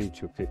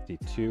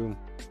 63-52.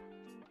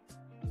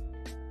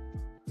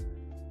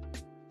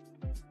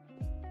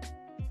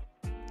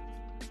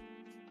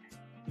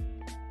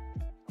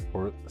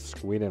 For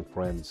Squid and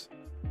Friends,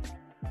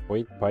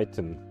 Wade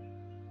Python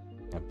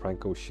and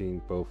Franco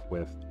Sheen both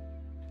with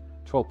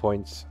 12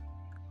 points.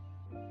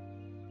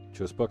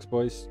 Ballerz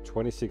boys,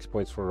 26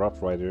 points for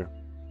Rough Rider.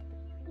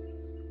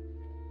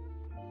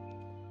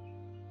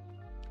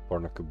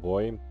 Barnacle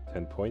Boy,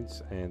 10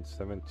 points and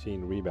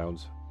 17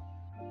 rebounds.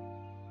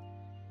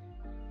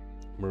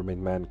 Mermaid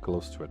Man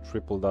close to a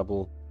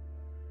triple-double.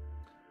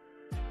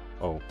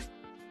 Oh.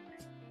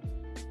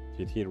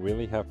 Did he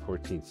really have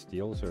 14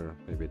 steals, or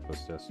maybe it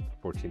was just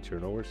 14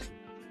 turnovers?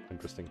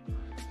 Interesting.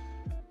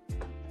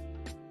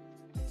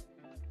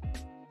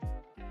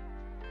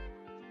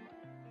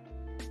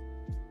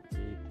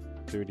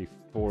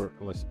 34,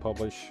 let's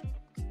publish.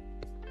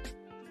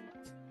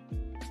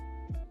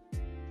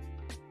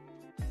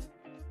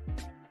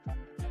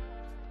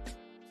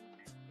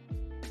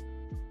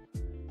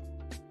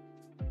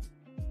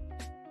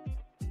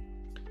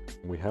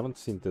 We haven't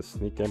seen the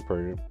Sneak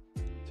Empire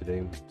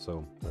today,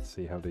 so let's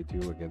see how they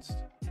do against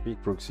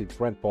Big Brooksy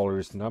Brent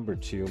Ballerz number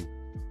 2.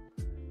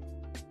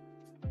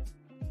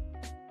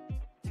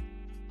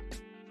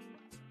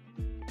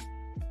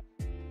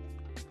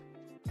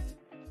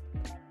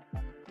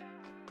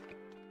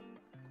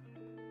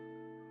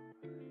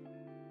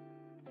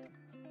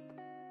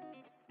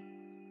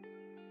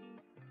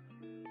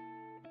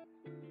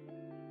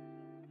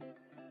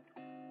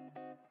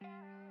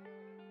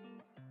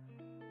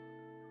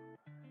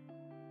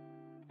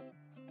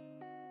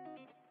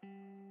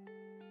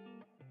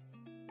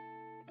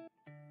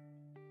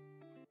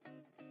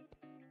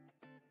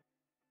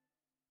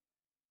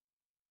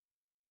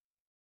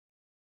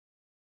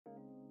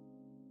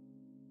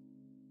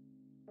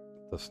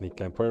 The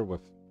Sneak Empire with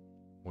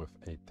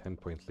a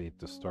 10-point lead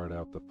to start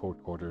out the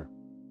fourth quarter.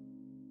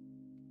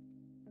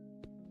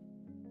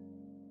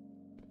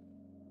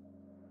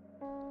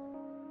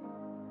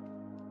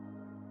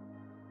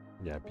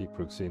 Yeah, Big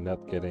Brooksy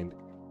not getting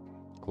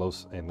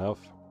close enough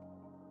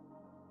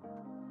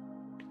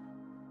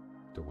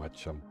to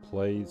watch some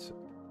plays.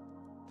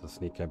 The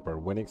Sneak Empire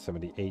winning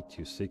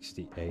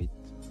 78-68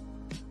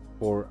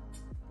 for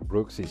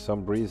Brooksy.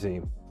 Some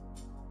breezy.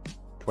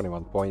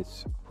 21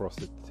 points,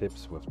 Frosted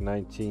Tips with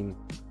 19.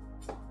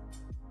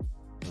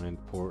 And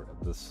for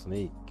the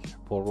Sneak,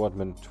 Paul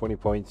Rodman, 20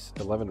 points,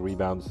 11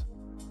 rebounds.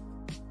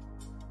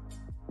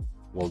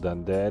 Well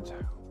Done Dead,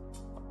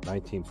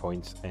 19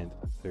 points and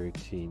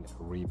 13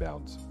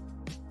 rebounds.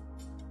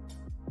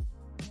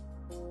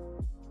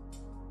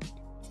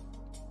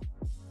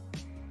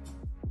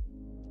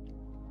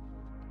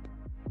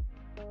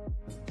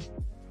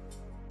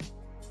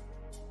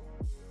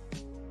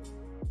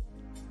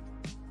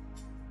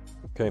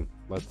 Okay,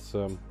 let's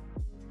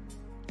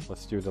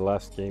do the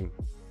last game.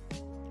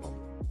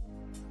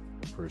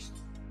 First,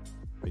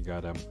 we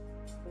got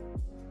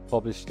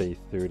published day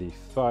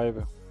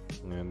 35,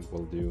 and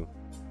we'll do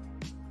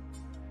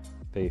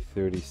day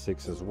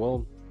 36 as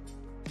well,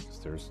 because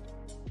there's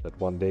that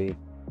one day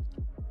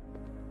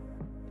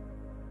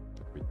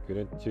we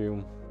couldn't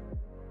do.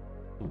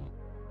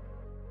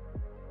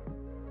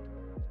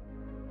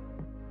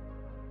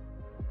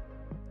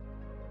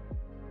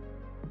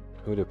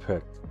 Who'd have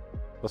picked?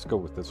 Let's go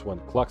with this one.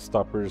 Clock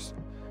Stoppers,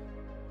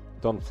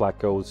 Don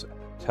Flacco's,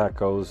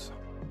 Tacos.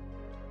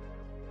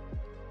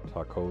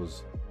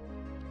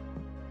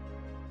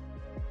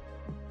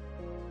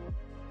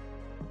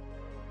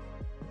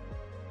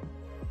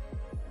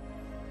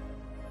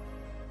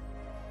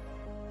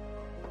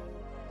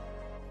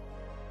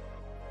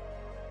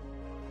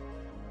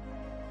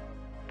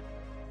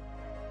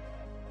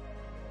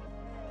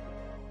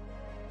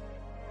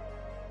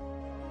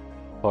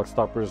 Clock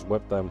Stoppers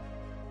whipped them.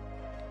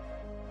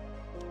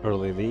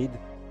 Early lead,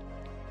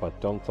 but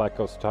Don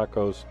Flacco's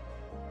Tacos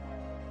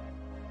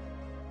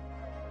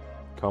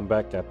come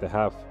back at the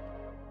half.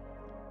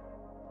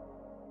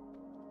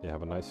 They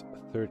have a nice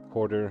third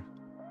quarter,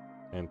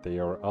 and they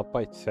are up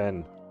by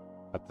 10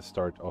 at the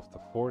start of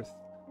the fourth.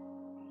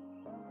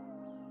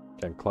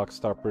 Can Clock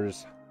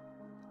Stoppers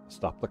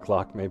stop the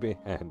clock maybe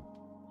and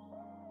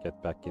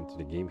get back into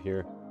the game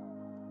here?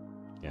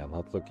 Yeah,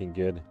 not looking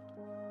good.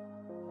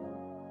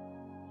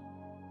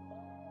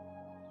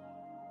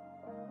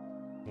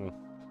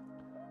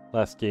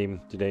 Last game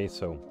today,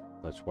 so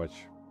let's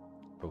watch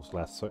those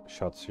last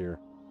shots here.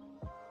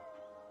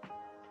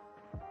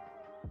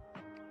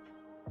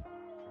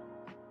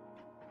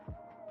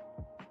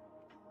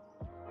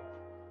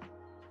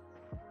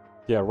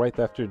 Yeah, right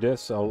after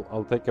this,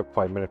 I'll take a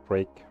 5-minute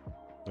break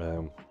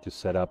to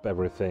set up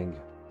everything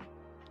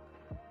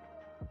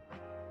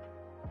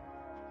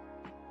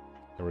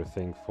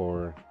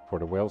for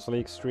the Ballerz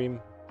League stream.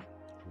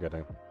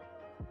 Gotta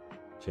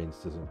change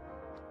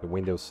the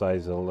window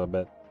size a little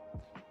bit.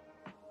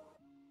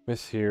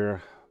 Miss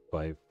here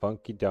by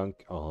Funky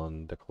Dunk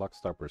on the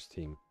Clockstoppers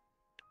team.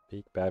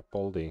 Big Bad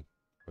Baldy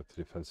with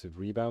defensive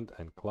rebound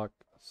and Clock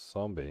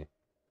Zombie.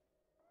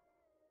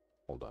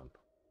 Hold on.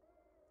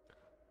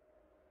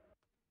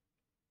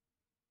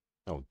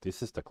 Oh,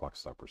 this is the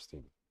Clockstoppers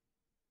team.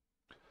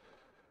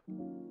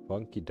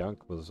 Funky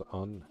Dunk was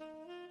on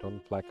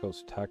Don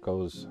Flacco's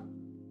Tacos.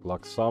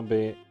 Clock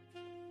Zombie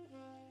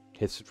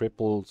hits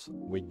triples.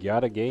 We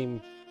got a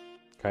game,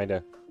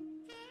 kinda.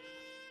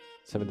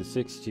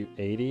 76 to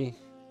 80.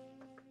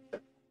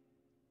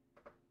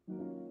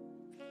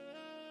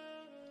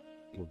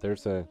 Well,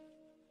 there's a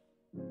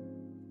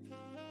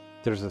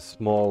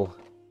small,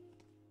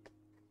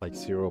 like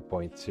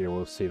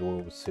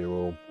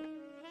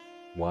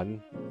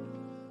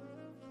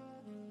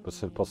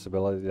 0.0001%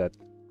 possibility that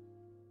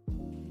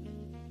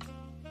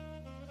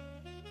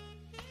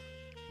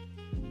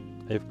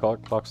if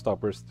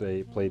Clockstoppers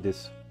they play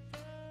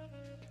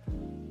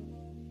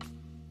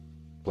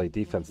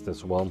defense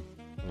this well,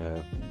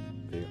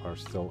 they are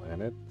still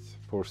in it.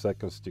 4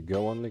 seconds to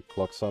go on the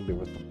Clock Zombie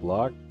with the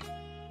block.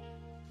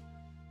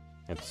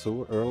 And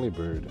so early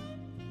bird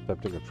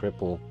attempting a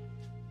triple.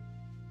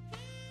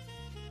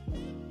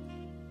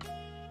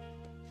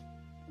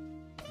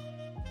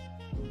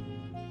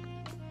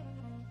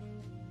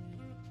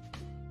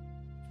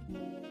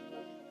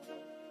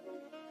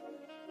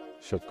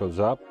 Shot goes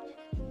up,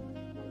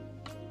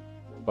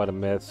 but a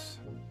miss.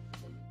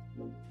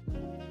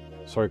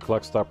 Sorry,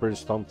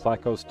 Clockstoppers. Don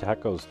Flacco's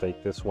Tacos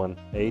take this one,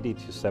 80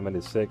 to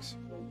 76.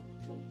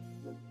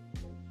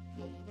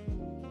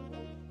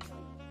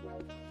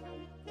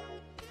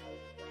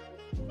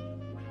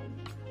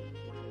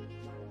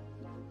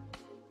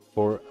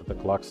 For the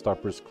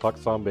Clockstoppers, Clock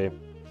Zombie,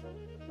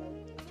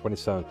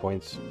 27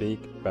 points.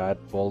 Big Bad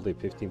Baldy,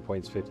 15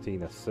 points,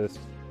 15 assists.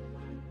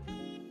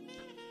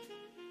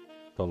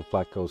 Don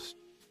Flacco's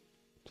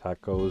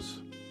Tacos,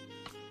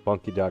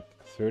 Funky Duck,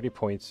 30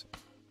 points,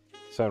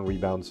 7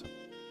 rebounds.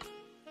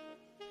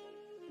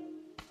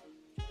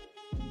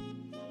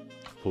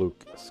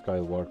 Fluke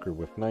Skywalker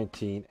with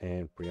 19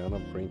 and Brianna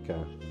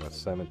Brinka with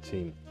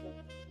 17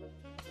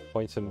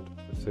 points and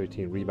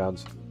 13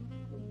 rebounds.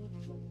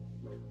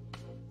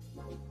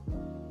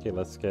 Okay,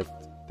 let's get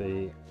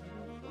day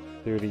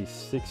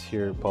 36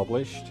 here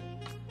published.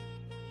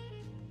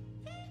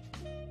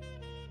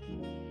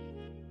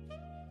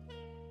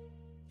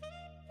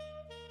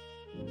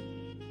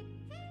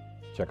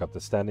 Check out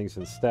the standings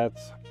and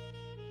stats.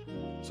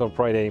 So on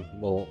Friday,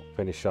 we'll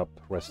finish up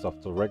rest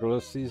of the regular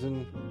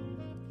season.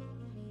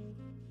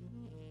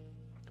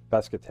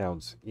 Basket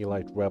Towns,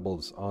 Elite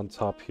Rebels on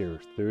top here.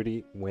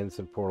 30 wins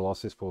and 4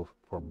 losses for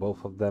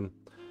both of them.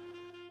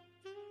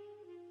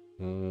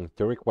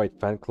 Derek White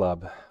Fan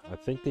Club, I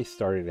think they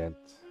started at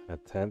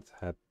 10th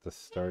at the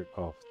start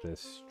of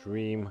this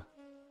stream.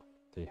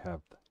 They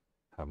have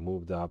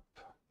moved up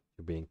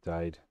to being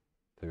tied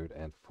 3rd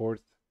and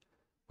 4th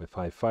with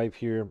 5-5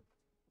 here.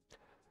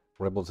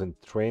 Rebels in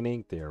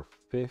Training, they are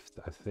 5th.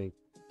 I think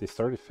they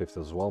started 5th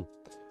as well.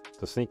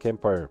 The Sneak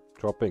Empire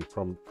dropping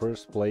from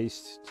 1st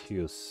place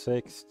to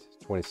 6th,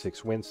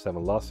 26 wins,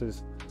 7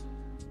 losses.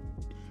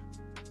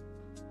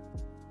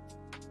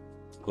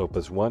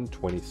 Lopez 1,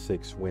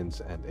 26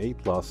 wins and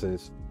 8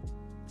 losses.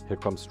 Here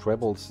comes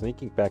Treble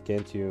sneaking back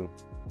into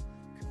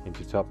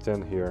top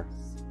 10 here.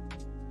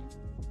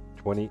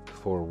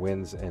 24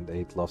 wins and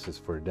 8 losses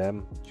for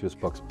them.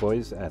 Juicebox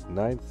Boys at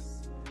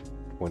 9th.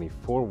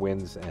 24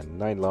 wins and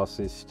 9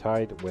 losses,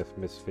 tied with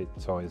Misfit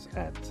Toys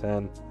at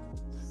 10.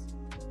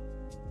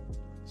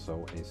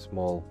 So a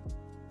small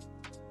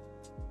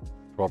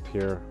drop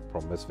here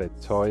from Misfit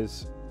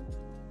Toys.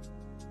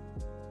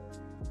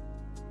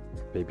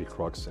 Baby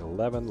Crocs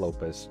 11,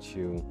 Lopez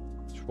 2,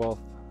 12th.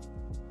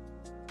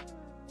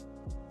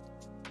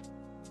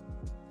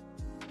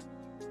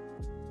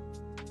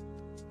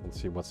 Let's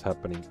see what's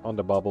happening on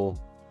the bubble.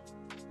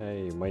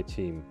 Hey, my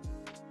team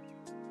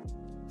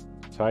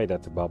tied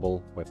at the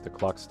bubble with the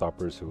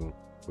Clockstoppers who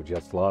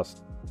just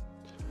lost.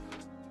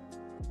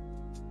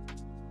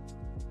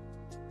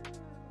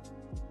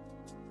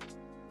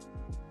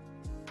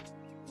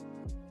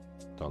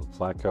 Don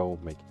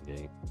Flacco making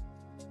a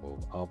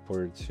move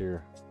upwards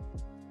here.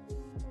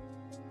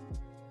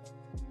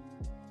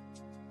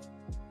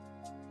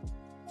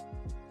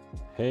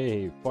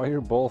 Hey,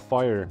 Fireball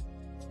Fire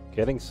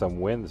getting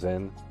some wins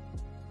in.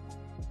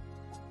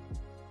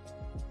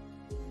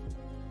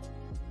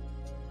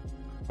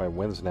 By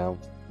wins now.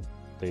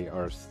 They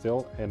are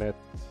still in it.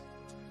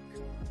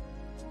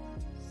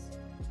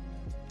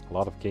 A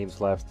lot of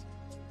games left.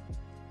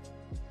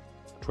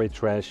 Trade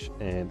Trash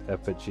and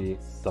FG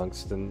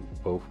Tungsten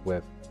both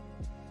with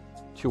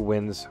 2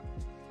 wins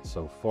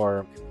so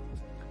far.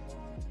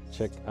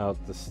 Check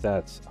out the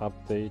stats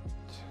update.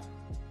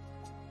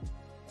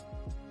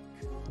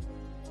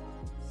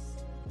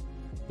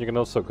 You can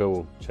also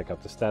go check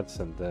out the stats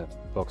and the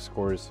box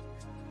scores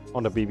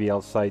on the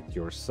BBL site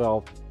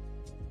yourself.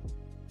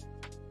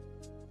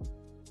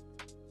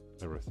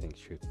 Everything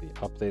should be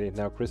updated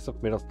now.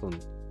 Christoph Middleton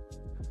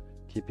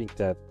keeping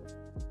that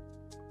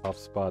off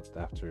spot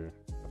after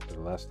the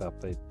last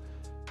update.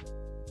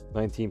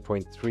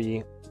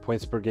 19.3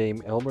 points per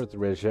game. Elmer the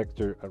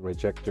rejector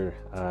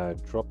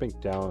dropping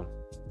down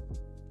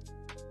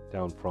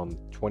from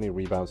 20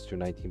 rebounds to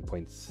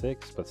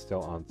 19.6, but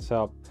still on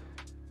top.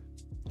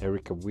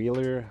 Erica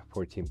Wheeler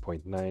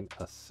 14.9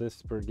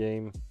 assists per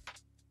game.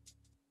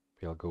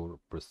 Field goal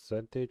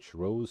percentage.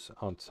 Rose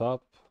on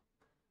top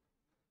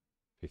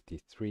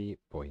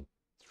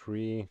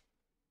 53.3,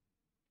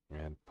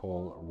 and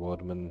Paul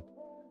Rodman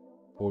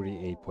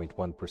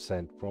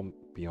 48.1% from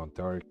Beyond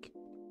Dark.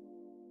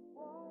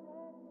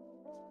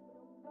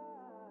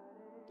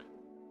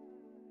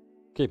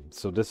 Okay,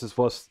 so this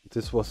was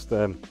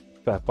the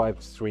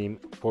Fab-5 stream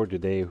for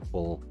today.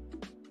 We'll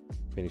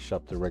finish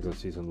up the regular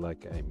season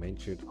like I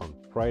mentioned on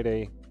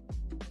Friday.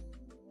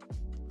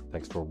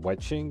 Thanks for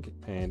watching,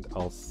 and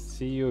I'll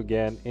see you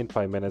again in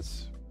 5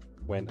 minutes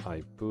when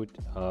I boot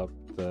up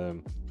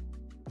the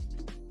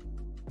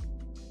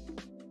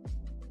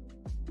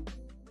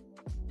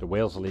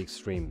Wales League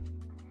stream.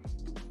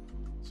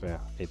 So yeah,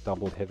 a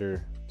double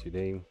header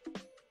today.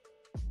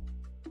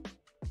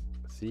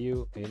 See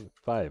you in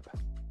 5.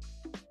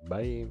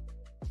 Bye.